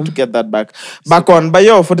Okay. we need to get that back on.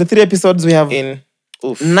 But for the 3 episodes, we have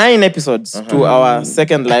 9 episodes to our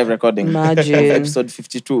second live recording. Imagine. Of episode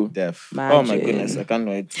 52. Def. Oh my goodness, I can't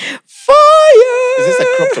wait. Fire! Is this a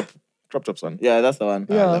crop tops one? Yeah, that's the one.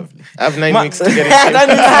 Lovely. I have 9 weeks to get it. I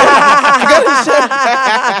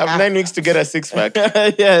have 9 weeks to get a 6-pack.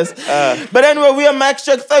 Yes. But anyway, we are Max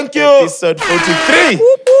Check. Thank you. Episode 43.